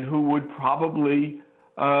and who would probably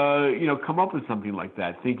come up with something like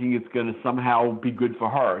that, thinking it's going to somehow be good for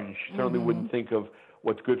her. And she certainly wouldn't think of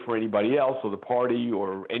what's good for anybody else or the party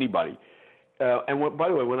or anybody. By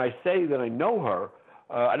the way, when I say that I know her,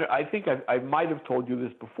 I think I might have told you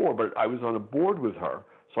this before, but I was on a board with her.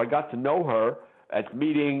 So I got to know her at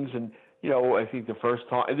meetings and, I think the first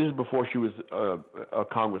time, and this is before she was a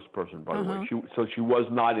congressperson, by the way. She was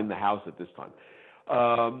not in the House at this time.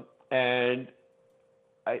 And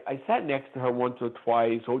I sat next to her once or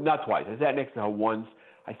twice, or not twice. I sat next to her once.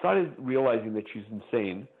 I started realizing that she's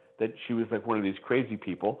insane, that she was like one of these crazy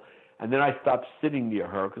people. And then I stopped sitting near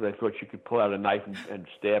her because I thought she could pull out a knife and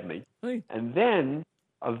stab me. And then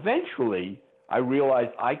eventually I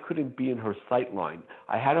realized I couldn't be in her sight line.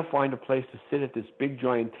 I had to find a place to sit at this big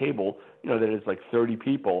giant table, that is like 30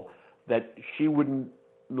 people, that she wouldn't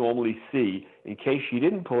normally see. In case she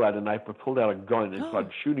didn't pull out a knife but pulled out a gun and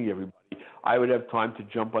started shooting everybody, I would have time to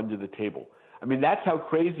jump under the table. I mean, that's how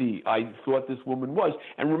crazy I thought this woman was.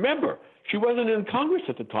 And remember, she wasn't in Congress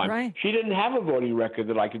at the time. Right. She didn't have a voting record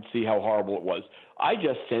that I could see how horrible it was. I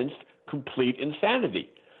just sensed complete insanity.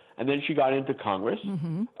 And then she got into Congress,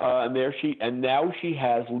 and now she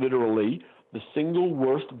has literally the single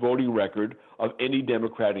worst voting record of any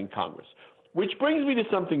Democrat in Congress. Which brings me to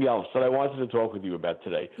something else that I wanted to talk with you about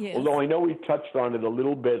today. Yes. Although I know we touched on it a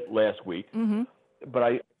little bit last week. but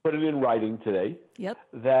I put it in writing today. Yep.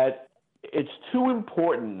 That it's too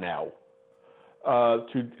important now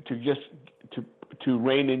to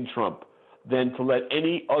rein in Trump than to let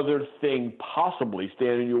any other thing possibly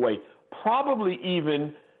stand in your way. Probably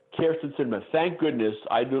even Kyrsten Sinema. Thank goodness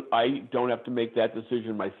I don't have to make that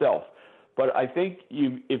decision myself. But I think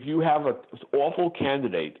if you have an awful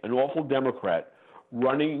candidate, an awful Democrat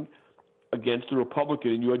running against a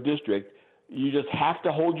Republican in your district, you just have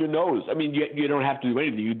to hold your nose. I mean, you don't have to do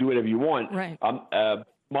anything. You do whatever you want. Right.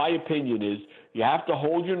 My opinion is you have to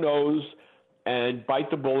hold your nose and bite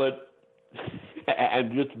the bullet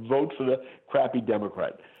and just vote for the crappy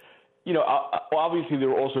Democrat. You know, obviously there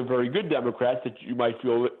are also very good Democrats that you might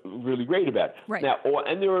feel really great about. Right. Now,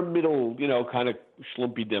 and there are middle, kind of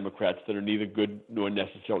schlumpy Democrats that are neither good nor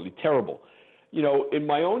necessarily terrible. You know, in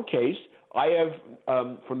my own case, I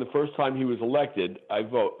have, from the first time he was elected,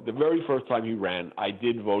 the very first time he ran, I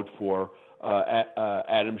did vote for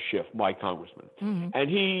Adam Schiff, my congressman. Mm-hmm.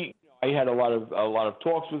 And I had a lot of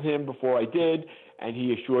talks with him before I did, and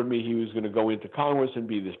he assured me he was going to go into Congress and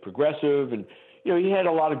be this progressive, and he had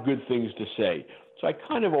a lot of good things to say. So I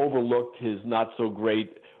kind of overlooked his not so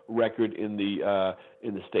great record in the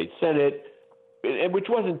state Senate, which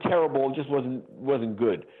wasn't terrible, it just wasn't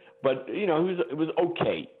good. But it was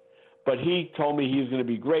okay. But he told me he was going to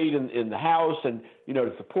be great in the House, and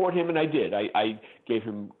to support him, and I did. I gave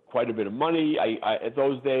him quite a bit of money. At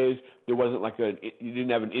those days there wasn't you didn't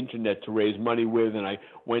have an internet to raise money with, and I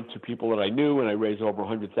went to people that I knew, and I raised over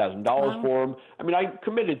 $100,000 for him. I mean, I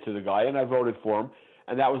committed to the guy, and I voted for him,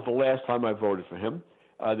 and that was the last time I voted for him.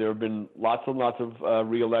 There have been lots and lots of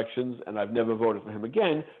re-elections, and I've never voted for him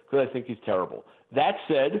again because I think he's terrible. That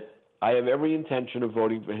said, I have every intention of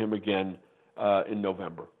voting for him again in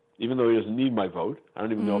November, even though he doesn't need my vote. I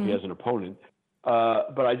don't even know if he has an opponent.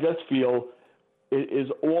 But I just feel it is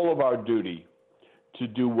all of our duty to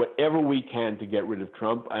do whatever we can to get rid of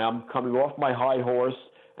Trump. I'm coming off my high horse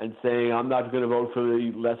and saying I'm not going to vote for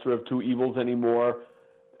the lesser of two evils anymore.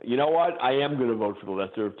 You know what? I am going to vote for the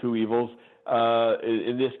lesser of two evils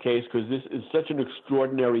in this case, because this is such an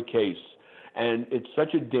extraordinary case. And it's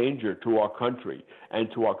such a danger to our country and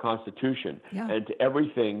to our Constitution and to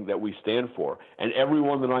everything that we stand for, and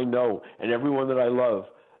everyone that I know and everyone that I love,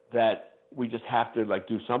 that we just have to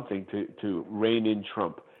do something to rein in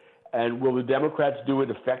Trump. And will the Democrats do it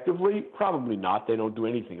effectively? Probably not. They don't do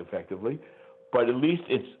anything effectively. But at least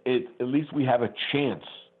at least we have a chance.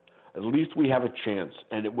 At least we have a chance.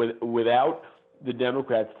 And without the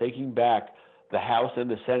Democrats taking back the House and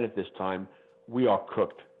the Senate this time, we are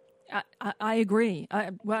cooked. I agree.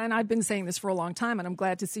 And I've been saying this for a long time, and I'm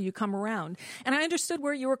glad to see you come around. And I understood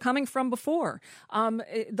where you were coming from before.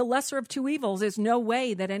 The lesser of two evils is no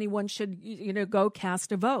way that anyone should, go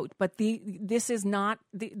cast a vote. But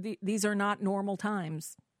these are not normal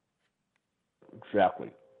times.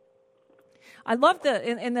 Exactly. I love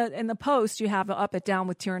in the post you have up at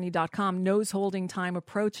downwithtyranny.com, nose holding time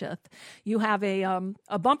approacheth. You have a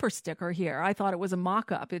bumper sticker here. I thought it was a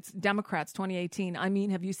mock-up. It's Democrats 2018. I mean,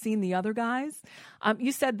 have you seen the other guys?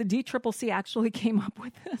 You said the DCCC actually came up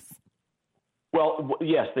with this. Well,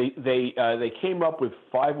 yes, they came up with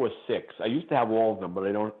 5 or 6. I used to have all of them, but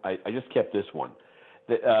I just kept this one.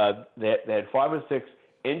 They had 5 or 6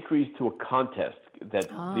 entries to a contest that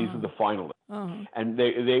these were the finalists. Uh-huh. And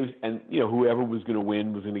they whoever was going to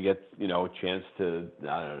win was going to get a chance to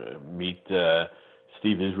meet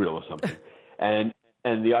Steve Israel or something. and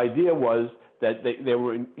the idea was that they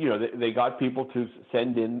were they got people to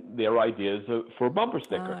send in their ideas for a bumper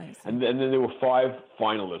sticker, and then there were 5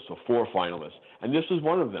 finalists or 4 finalists, and this was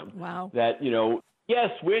one of them. Wow. That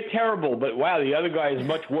yes, we're terrible, but wow, the other guy is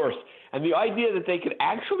much worse. And the idea that they could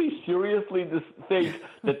actually seriously think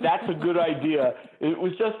that that's a good idea, it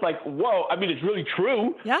was just whoa. I mean, it's really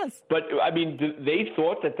true. Yes. But, I mean, they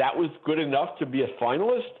thought that was good enough to be a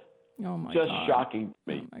finalist? Oh, my God. Just shocking to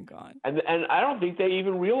me. Oh, my God. And I don't think they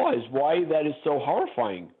even realize why that is so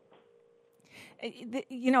horrifying.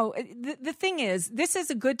 The thing is, this is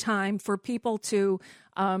a good time for people to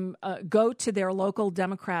go to their local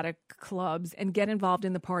Democratic clubs and get involved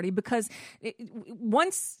in the party, because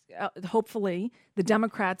once, hopefully, the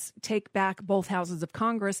Democrats take back both houses of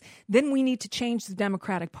Congress, then we need to change the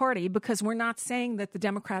Democratic Party, because we're not saying that the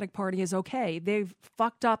Democratic Party is okay. They've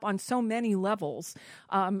fucked up on so many levels.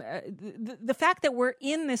 The fact that we're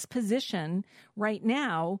in this position right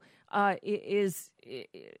now is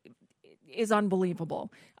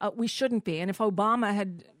unbelievable. We shouldn't be. And if Obama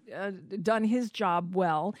had done his job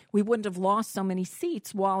well, we wouldn't have lost so many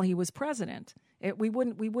seats while he was president. We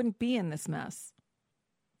wouldn't be in this mess.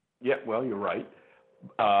 Yeah, well, you're right.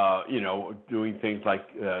 doing things like,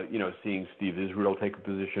 seeing Steve Israel take a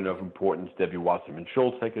position of importance, Debbie Wasserman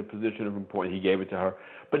Schultz take a position of importance. He gave it to her.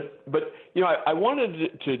 But I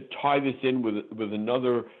wanted to tie this in with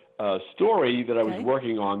another story that I was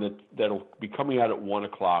working on that'll be coming out at 1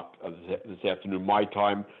 o'clock this afternoon, my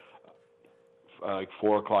time, like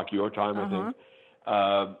 4 o'clock your time, I think.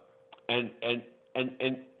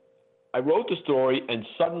 And I wrote the story, and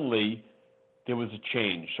suddenly there was a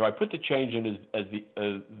change. So I put the change in as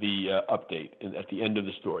the update at the end of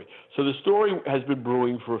the story. So the story has been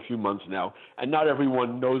brewing for a few months now, and not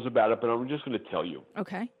everyone knows about it, but I'm just going to tell you.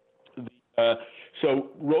 Okay. So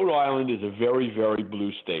Rhode Island is a very, very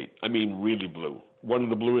blue state. I mean, really blue. One of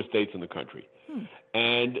the bluest states in the country.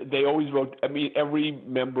 And they always vote. I mean, every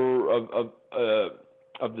member of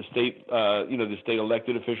the state, the state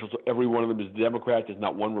elected officials, every one of them is Democrat. There's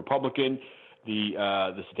not one Republican.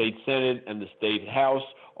 The state Senate and the state House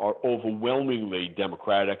are overwhelmingly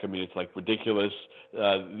Democratic. I mean, it's like ridiculous.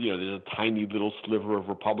 There's a tiny little sliver of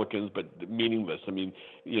Republicans, but meaningless. I mean,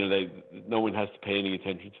 no one has to pay any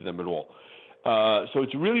attention to them at all. So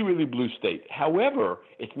it's a really, really blue state. However,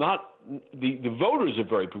 it's not. The voters are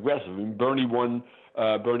very progressive. I mean, Bernie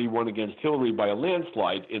won against Hillary by a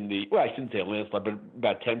landslide I shouldn't say a landslide, but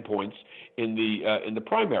about 10 points in the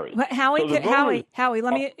primaries. Howie,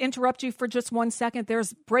 let me interrupt you for just 1 second.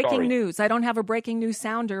 There's breaking news. I don't have a breaking news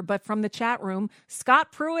sounder, but from the chat room,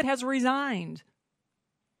 Scott Pruitt has resigned.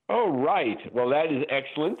 Oh, right. Well, that is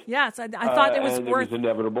excellent. Yes, I thought it was It was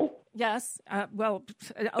inevitable. Yes, or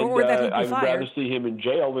that he'd be I'd fired. rather see him in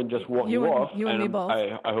jail than just walking off. You and me both.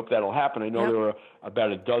 I hope that'll happen. I know there are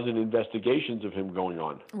about a dozen investigations of him going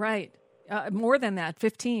on. Right. More than that,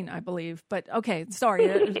 15, I believe. But okay, sorry.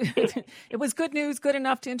 It was good news, good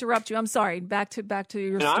enough to interrupt you. I'm sorry. Back to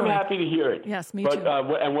your and story. I'm happy to hear it. Yes, me too.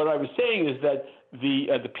 And what I was saying is that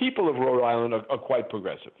the people of Rhode Island are quite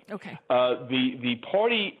progressive. Okay. The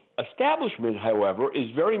party establishment, however,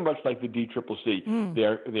 is very much like the DCCC.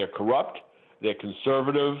 They're corrupt. They're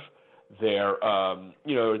conservative. They're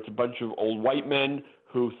it's a bunch of old white men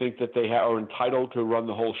who think that they are entitled to run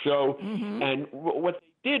the whole show. And what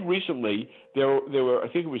they did recently, there were I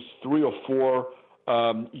think it was 3 or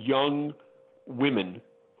 4 young women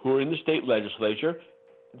who are in the state legislature.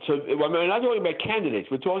 So we're not talking about candidates.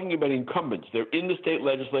 We're talking about incumbents. They're in the state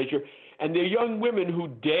legislature, and they're young women who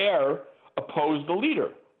dare oppose the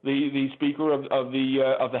leader, the Speaker of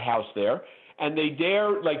the House there, and they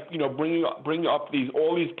dare bring up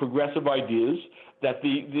all these progressive ideas that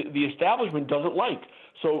the establishment doesn't like.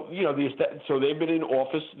 So so they've been in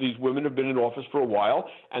office. These women have been in office for a while,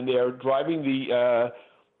 and they're driving the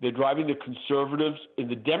conservatives in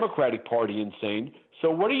the Democratic Party insane. So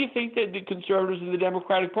what do you think that the conservatives in the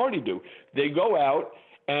Democratic Party do? They go out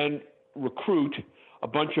and recruit a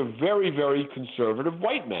bunch of very, very conservative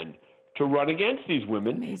white men to run against these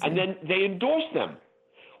women. Amazing. And then they endorse them.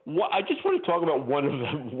 I just want to talk about one of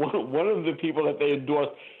them. One of the people that they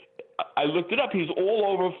endorsed. I looked it up. He's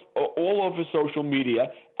all over social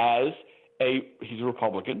media he's a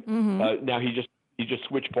Republican. Now he just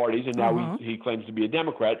swithed parties, and now he claims to be a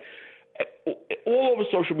Democrat. All over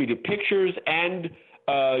social media, pictures and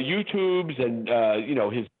YouTubes and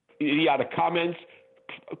his idiotic comments.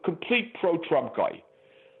 Complete pro-Trump guy.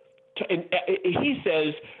 And he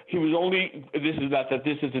says he was only. This is not that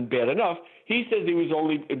this isn't bad enough. He says he was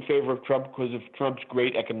only in favor of Trump because of Trump's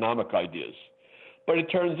great economic ideas. But it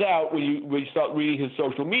turns out when you start reading his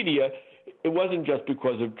social media, it wasn't just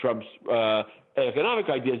because of Trump's economic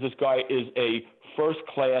ideas. This guy is a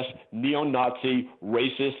first-class neo-Nazi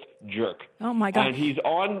racist jerk. Oh my God! And he's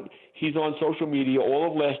on social media all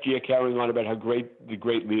of last year carrying on about how great the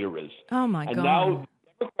great leader is. Oh my God! And now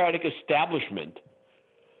the Democratic establishment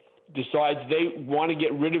decides they want to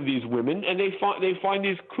get rid of these women, and they find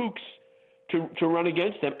these kooks to run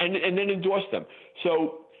against them and then endorse them.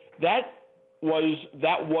 So that was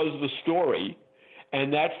the story,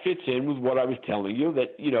 and that fits in with what I was telling you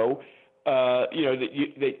that that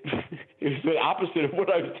it's the opposite of what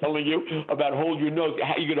I was telling you about hold your nose.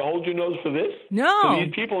 How, you going to hold your nose for this? No. So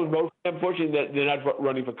these people, unfortunately, they're not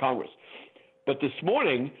running for Congress. But this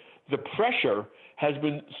morning, the pressure has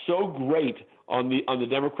been so great on the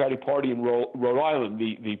Democratic Party in Rhode Island.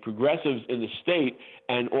 The progressives in the state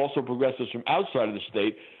and also progressives from outside of the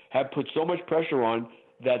state have put so much pressure on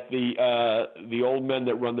that the old men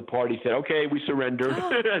that run the party said, okay, we surrendered.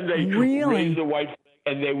 And they raised the white flag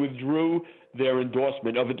and they withdrew their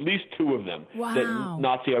endorsement of at least two of them. Wow. That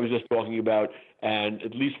Nazi I was just talking about, and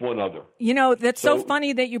at least one other. You know, that's so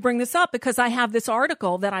funny that you bring this up, because I have this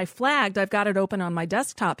article that I flagged. I've got it open on my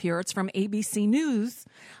desktop here. It's from ABC News.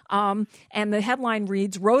 And the headline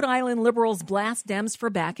reads, Rhode Island liberals blast Dems for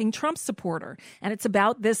backing Trump supporter. And it's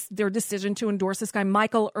about their decision to endorse this guy,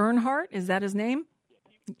 Michael Earnhardt. Is that his name?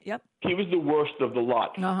 Yep. He was the worst of the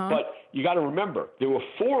lot. Uh-huh. But you got to remember, there were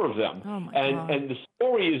four of them. Oh my and, God. and the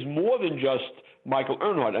story is more than just Michael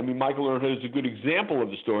Earnhardt. I mean, Michael Earnhardt is a good example of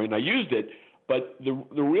the story, and I used it. But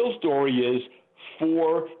the real story is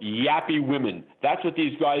four yappy women. That's what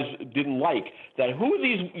these guys didn't like. That who are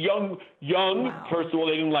these young? Wow. First of all,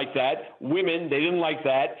 they didn't like that. Women, they didn't like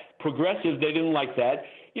that. Progressives, they didn't like that.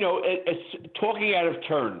 You know, it's talking out of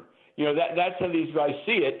turn. You know, that's how these guys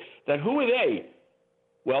see it. That who are they?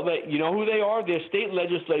 Well, you know who they are? They're state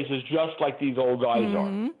legislators, just like these old guys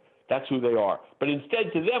are. That's who they are. But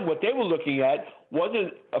instead, to them, what they were looking at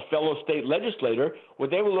wasn't a fellow state legislator.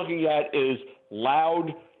 What they were looking at is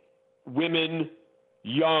loud women,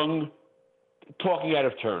 young, talking out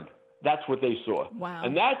of turn. That's what they saw. Wow.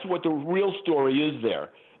 And that's what the real story is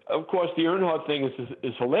there. Of course, the Earnhardt thing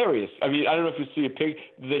is hilarious. I mean, I don't know if you see a pic.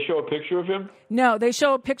 Did they show a picture of him? No, they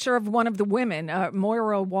show a picture of one of the women,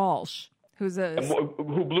 Moira Walsh, who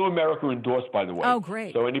Blue America endorsed, by the way. Oh,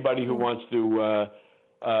 great. So anybody who wants to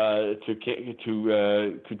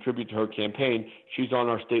contribute to her campaign, she's on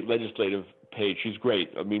our state legislative page. She's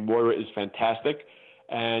great. I mean, Moira is fantastic,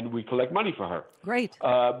 and we collect money for her. Great.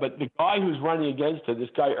 But the guy who's running against her, this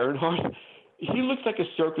guy Earnhardt, he looks like a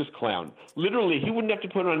circus clown. Literally, he wouldn't have to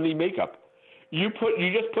put on any makeup. You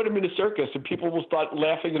just put him in a circus, and people will start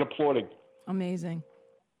laughing and applauding. Amazing.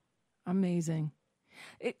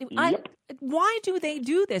 Yep. Why do they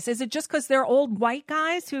do this? Is it just because they're old white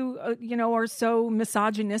guys who, are so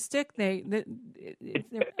misogynistic? They're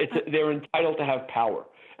entitled to have power,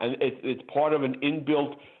 and it's part of an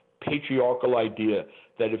inbuilt patriarchal idea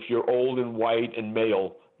that if you're old and white and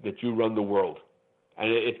male, that you run the world. And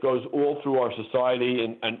it goes all through our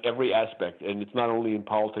society and every aspect. And it's not only in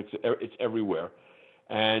politics, it's everywhere.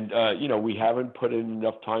 And, we haven't put in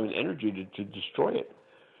enough time and energy to destroy it.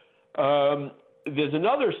 There's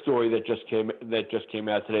another story that just came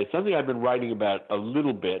out today. It's something I've been writing about a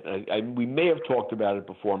little bit. We may have talked about it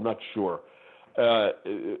before. I'm not sure.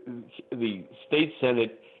 The state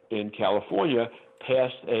Senate in California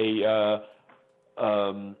passed a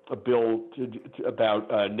bill about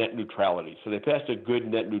net neutrality. So they passed a good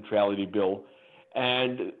net neutrality bill,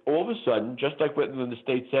 and all of a sudden, just like when the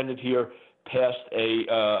state Senate here passed a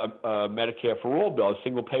Medicare for all bill, a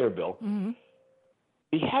single payer bill,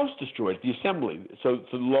 the House destroyed it, the Assembly. So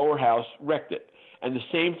the lower house wrecked it. And the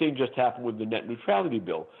same thing just happened with the net neutrality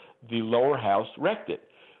bill. The lower house wrecked it.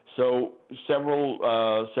 So several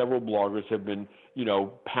bloggers have been,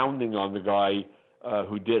 pounding on the guy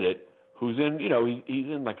who did it, who's in, he's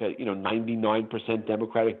in like a, 99%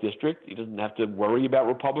 Democratic district. He doesn't have to worry about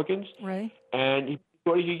Republicans. Right. And he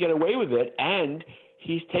thought he could get away with it. And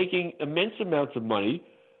he's taking immense amounts of money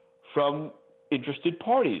from interested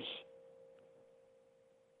parties.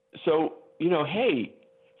 So,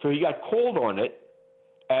 so he got called on it.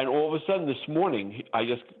 And all of a sudden this morning, I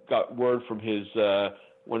just got word from his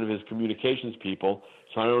one of his communications people.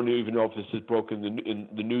 So I don't even know if this is broken in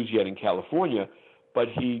the news yet in California. But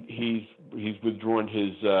he's withdrawn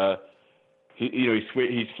his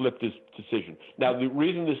he's flipped his decision. Now the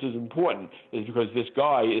reason this is important is because this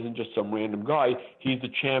guy isn't just some random guy. He's the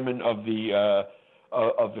chairman of the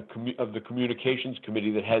communications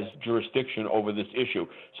committee that has jurisdiction over this issue.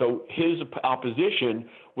 So his opposition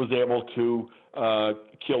was able to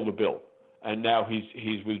kill the bill, and now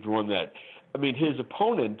he's withdrawn that. I mean, his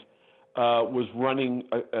opponent was running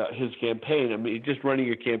his campaign. I mean, just running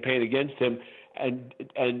a campaign against him. And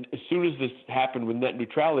as soon as this happened with net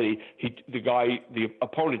neutrality, the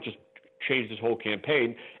opponent just changed his whole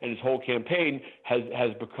campaign, and his whole campaign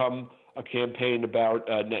has become a campaign about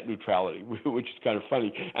net neutrality, which is kind of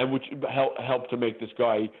funny, and which helped to make this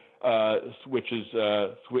guy switch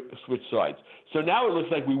sides. So now it looks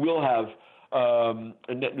like we will have a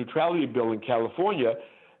net neutrality bill in California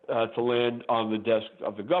to land on the desk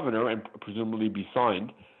of the governor and presumably be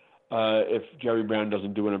signed. If Jerry Brown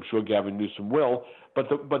doesn't do it, I'm sure Gavin Newsom will. But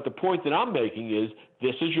the point that I'm making is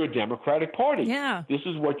this is your Democratic Party. Yeah. This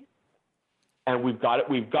is what, and we've got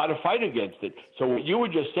to fight against it. So what you were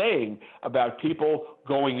just saying about people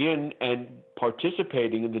going in and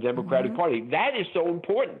participating in the Democratic Party, that is so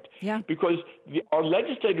important. Yeah. Because our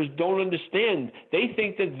legislators don't understand. They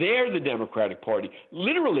think that they're the Democratic Party.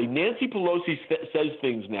 Literally, Nancy Pelosi says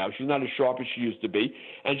things now. She's not as sharp as she used to be,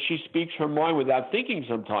 and she speaks her mind without thinking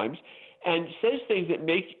sometimes. and says things that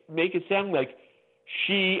make it sound like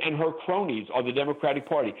she and her cronies are the Democratic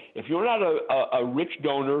Party. If you're not a rich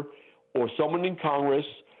donor or someone in Congress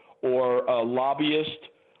or a lobbyist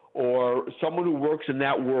or someone who works in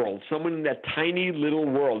that world, someone in that tiny little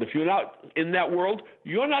world, if you're not in that world,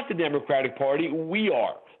 you're not the Democratic Party. We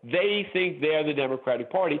are. They think they're the Democratic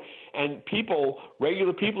Party, and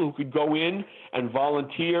regular people who could go in and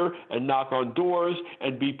volunteer and knock on doors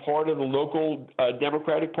and be part of the local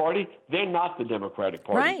Democratic Party, they're not the Democratic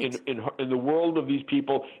Party. Right. In the world of these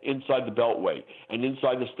people inside the Beltway and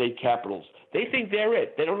inside the state capitals, they think they're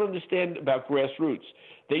it. They don't understand about grassroots.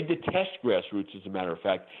 They detest grassroots, as a matter of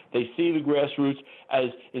fact. They see the grassroots as,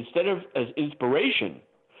 instead of as inspiration,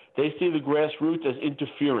 they see the grassroots as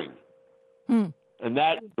interfering. And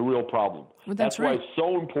that's the real problem. Well, that's right. why it's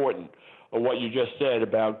so important what you just said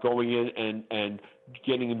about going in and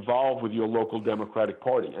getting involved with your local Democratic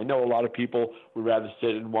Party. I know a lot of people would rather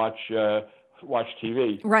sit and watch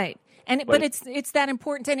TV. Right. But it's that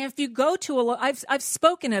important. And if you go to I've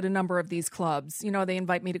spoken at a number of these clubs. They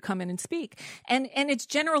invite me to come in and speak, and it's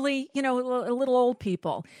generally little old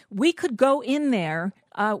people. We could go in there.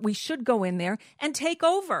 We should go in there and take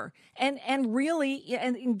over and really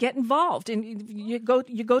and get involved. And you go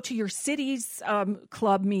to your city's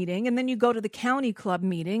club meeting, and then you go to the county club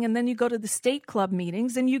meeting, and then you go to the state club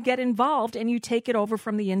meetings, and you get involved and you take it over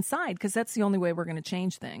from the inside, because that's the only way we're going to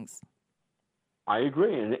change things. I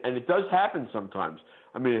agree, and it does happen sometimes.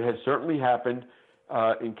 I mean, it has certainly happened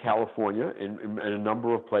in California in a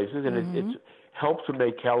number of places, and it's helped to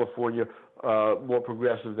make California more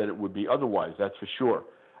progressive than it would be otherwise, that's for sure,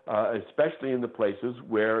 especially in the places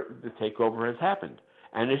where the takeover has happened.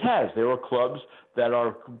 And it has. There are clubs that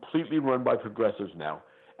are completely run by progressives now,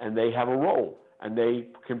 and they have a role, and they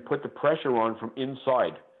can put the pressure on from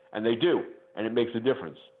inside, and they do, and it makes a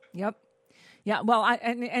difference. Yep. Yeah, well,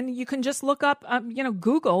 and you can just look up,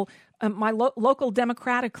 Google my local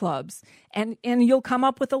Democratic clubs, and you'll come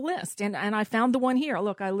up with a list. And I found the one here.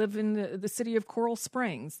 Look, I live in the city of Coral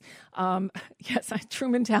Springs. Yes,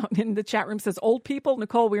 Truman Town in the chat room says, old people,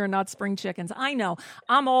 Nicole, we are not spring chickens. I know.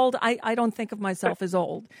 I'm old. I don't think of myself as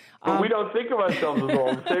old. But we don't think of ourselves as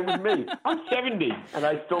old. Same with me. I'm 70, and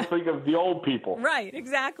I still think of the old people. Right,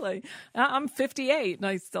 exactly. I'm 58, and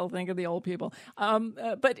I still think of the old people.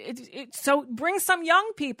 But so bring some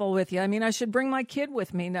young people with you. I mean, I should bring my kid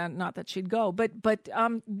with me, not that she'd go, but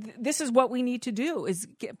this is what we need to do: is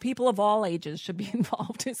get people of all ages should be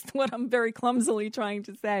involved. Is what I'm very clumsily trying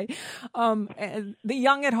to say. The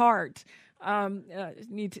young at heart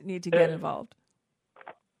need to get involved.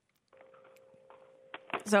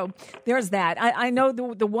 So there's that. I know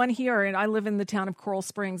the one here, and I live in the town of Coral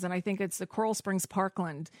Springs, and I think it's the Coral Springs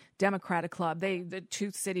Parkland Democratic Club. The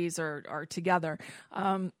two cities are together.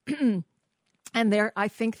 And I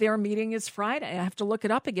think their meeting is Friday. I have to look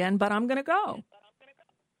it up again, but I'm going to go.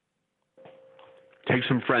 Take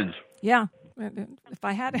some friends. Yeah, if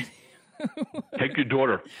I had it. Take your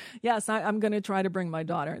daughter. Yes, I'm going to try to bring my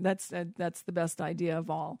daughter. That's the best idea of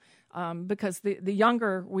all, because the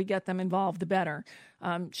younger we get them involved, the better.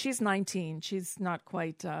 She's 19. She's not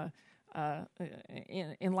quite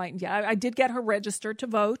enlightened yet. I did get her registered to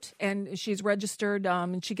vote, and she's registered,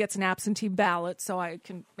 and she gets an absentee ballot, so I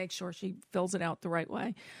can make sure she fills it out the right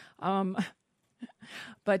way.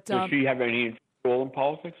 But does she have any role in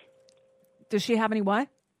politics? Does she have any what?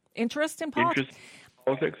 Interest in politics?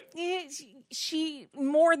 Politics? She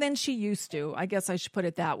more than she used to. I guess I should put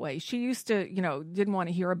it that way. She used to, didn't want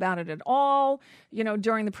to hear about it at all.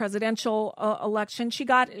 During the presidential election, she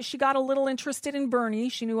got a little interested in Bernie.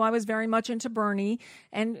 She knew I was very much into Bernie,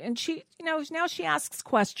 and she, now she asks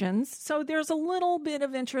questions. So there's a little bit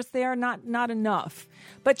of interest there, not enough.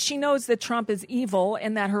 But she knows that Trump is evil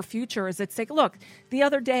and that her future is at stake. Look, the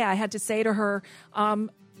other day I had to say to her,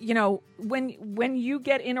 when you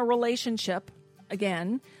get in a relationship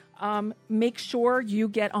again, make sure you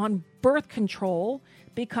get on birth control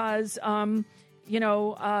because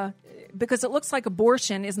it looks like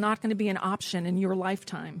abortion is not going to be an option in your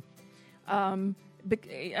lifetime. I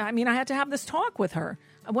had to have this talk with her.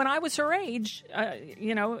 When I was her age,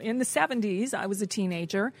 in the 70s, I was a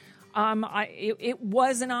teenager. It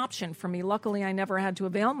was an option for me. Luckily, I never had to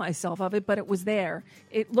avail myself of it, but it was there.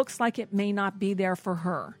 It looks like it may not be there for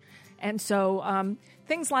her. And so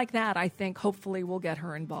things like that, I think, hopefully will get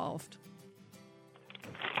her involved.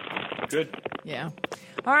 Good. Yeah.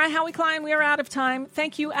 All right, Howie Klein, we are out of time.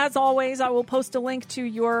 Thank you, as always. I will post a link to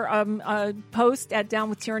your post at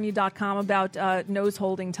downwithtyranny.com about nose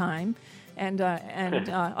holding time. And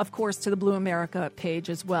of course, to the Blue America page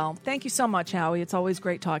as well. Thank you so much, Howie. It's always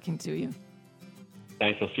great talking to you.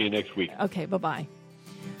 Thanks. I'll see you next week. Okay, bye-bye.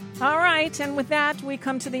 All right, and with that, we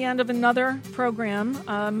come to the end of another program.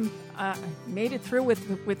 Made it through with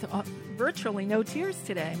virtually no tears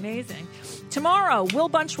today. Amazing. Tomorrow, Will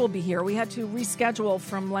Bunch will be here. We had to reschedule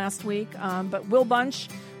from last week, but Will Bunch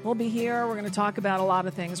will be here. We're going to talk about a lot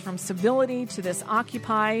of things, from civility to this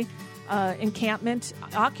Occupy encampment,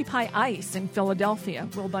 Occupy ICE in Philadelphia.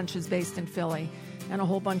 Will Bunch is based in Philly, and a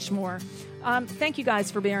whole bunch more. Thank you guys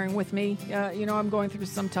for bearing with me. I'm going through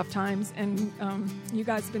some tough times, and you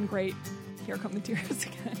guys have been great. Here come the tears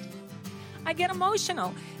again. I get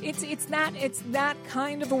emotional. It's that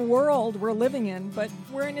kind of a world we're living in, but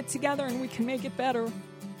we're in it together, and we can make it better.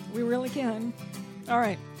 We really can. All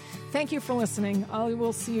right. Thank you for listening. I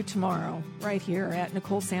will see you tomorrow right here at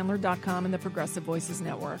NicoleSandler.com and the Progressive Voices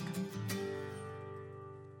Network.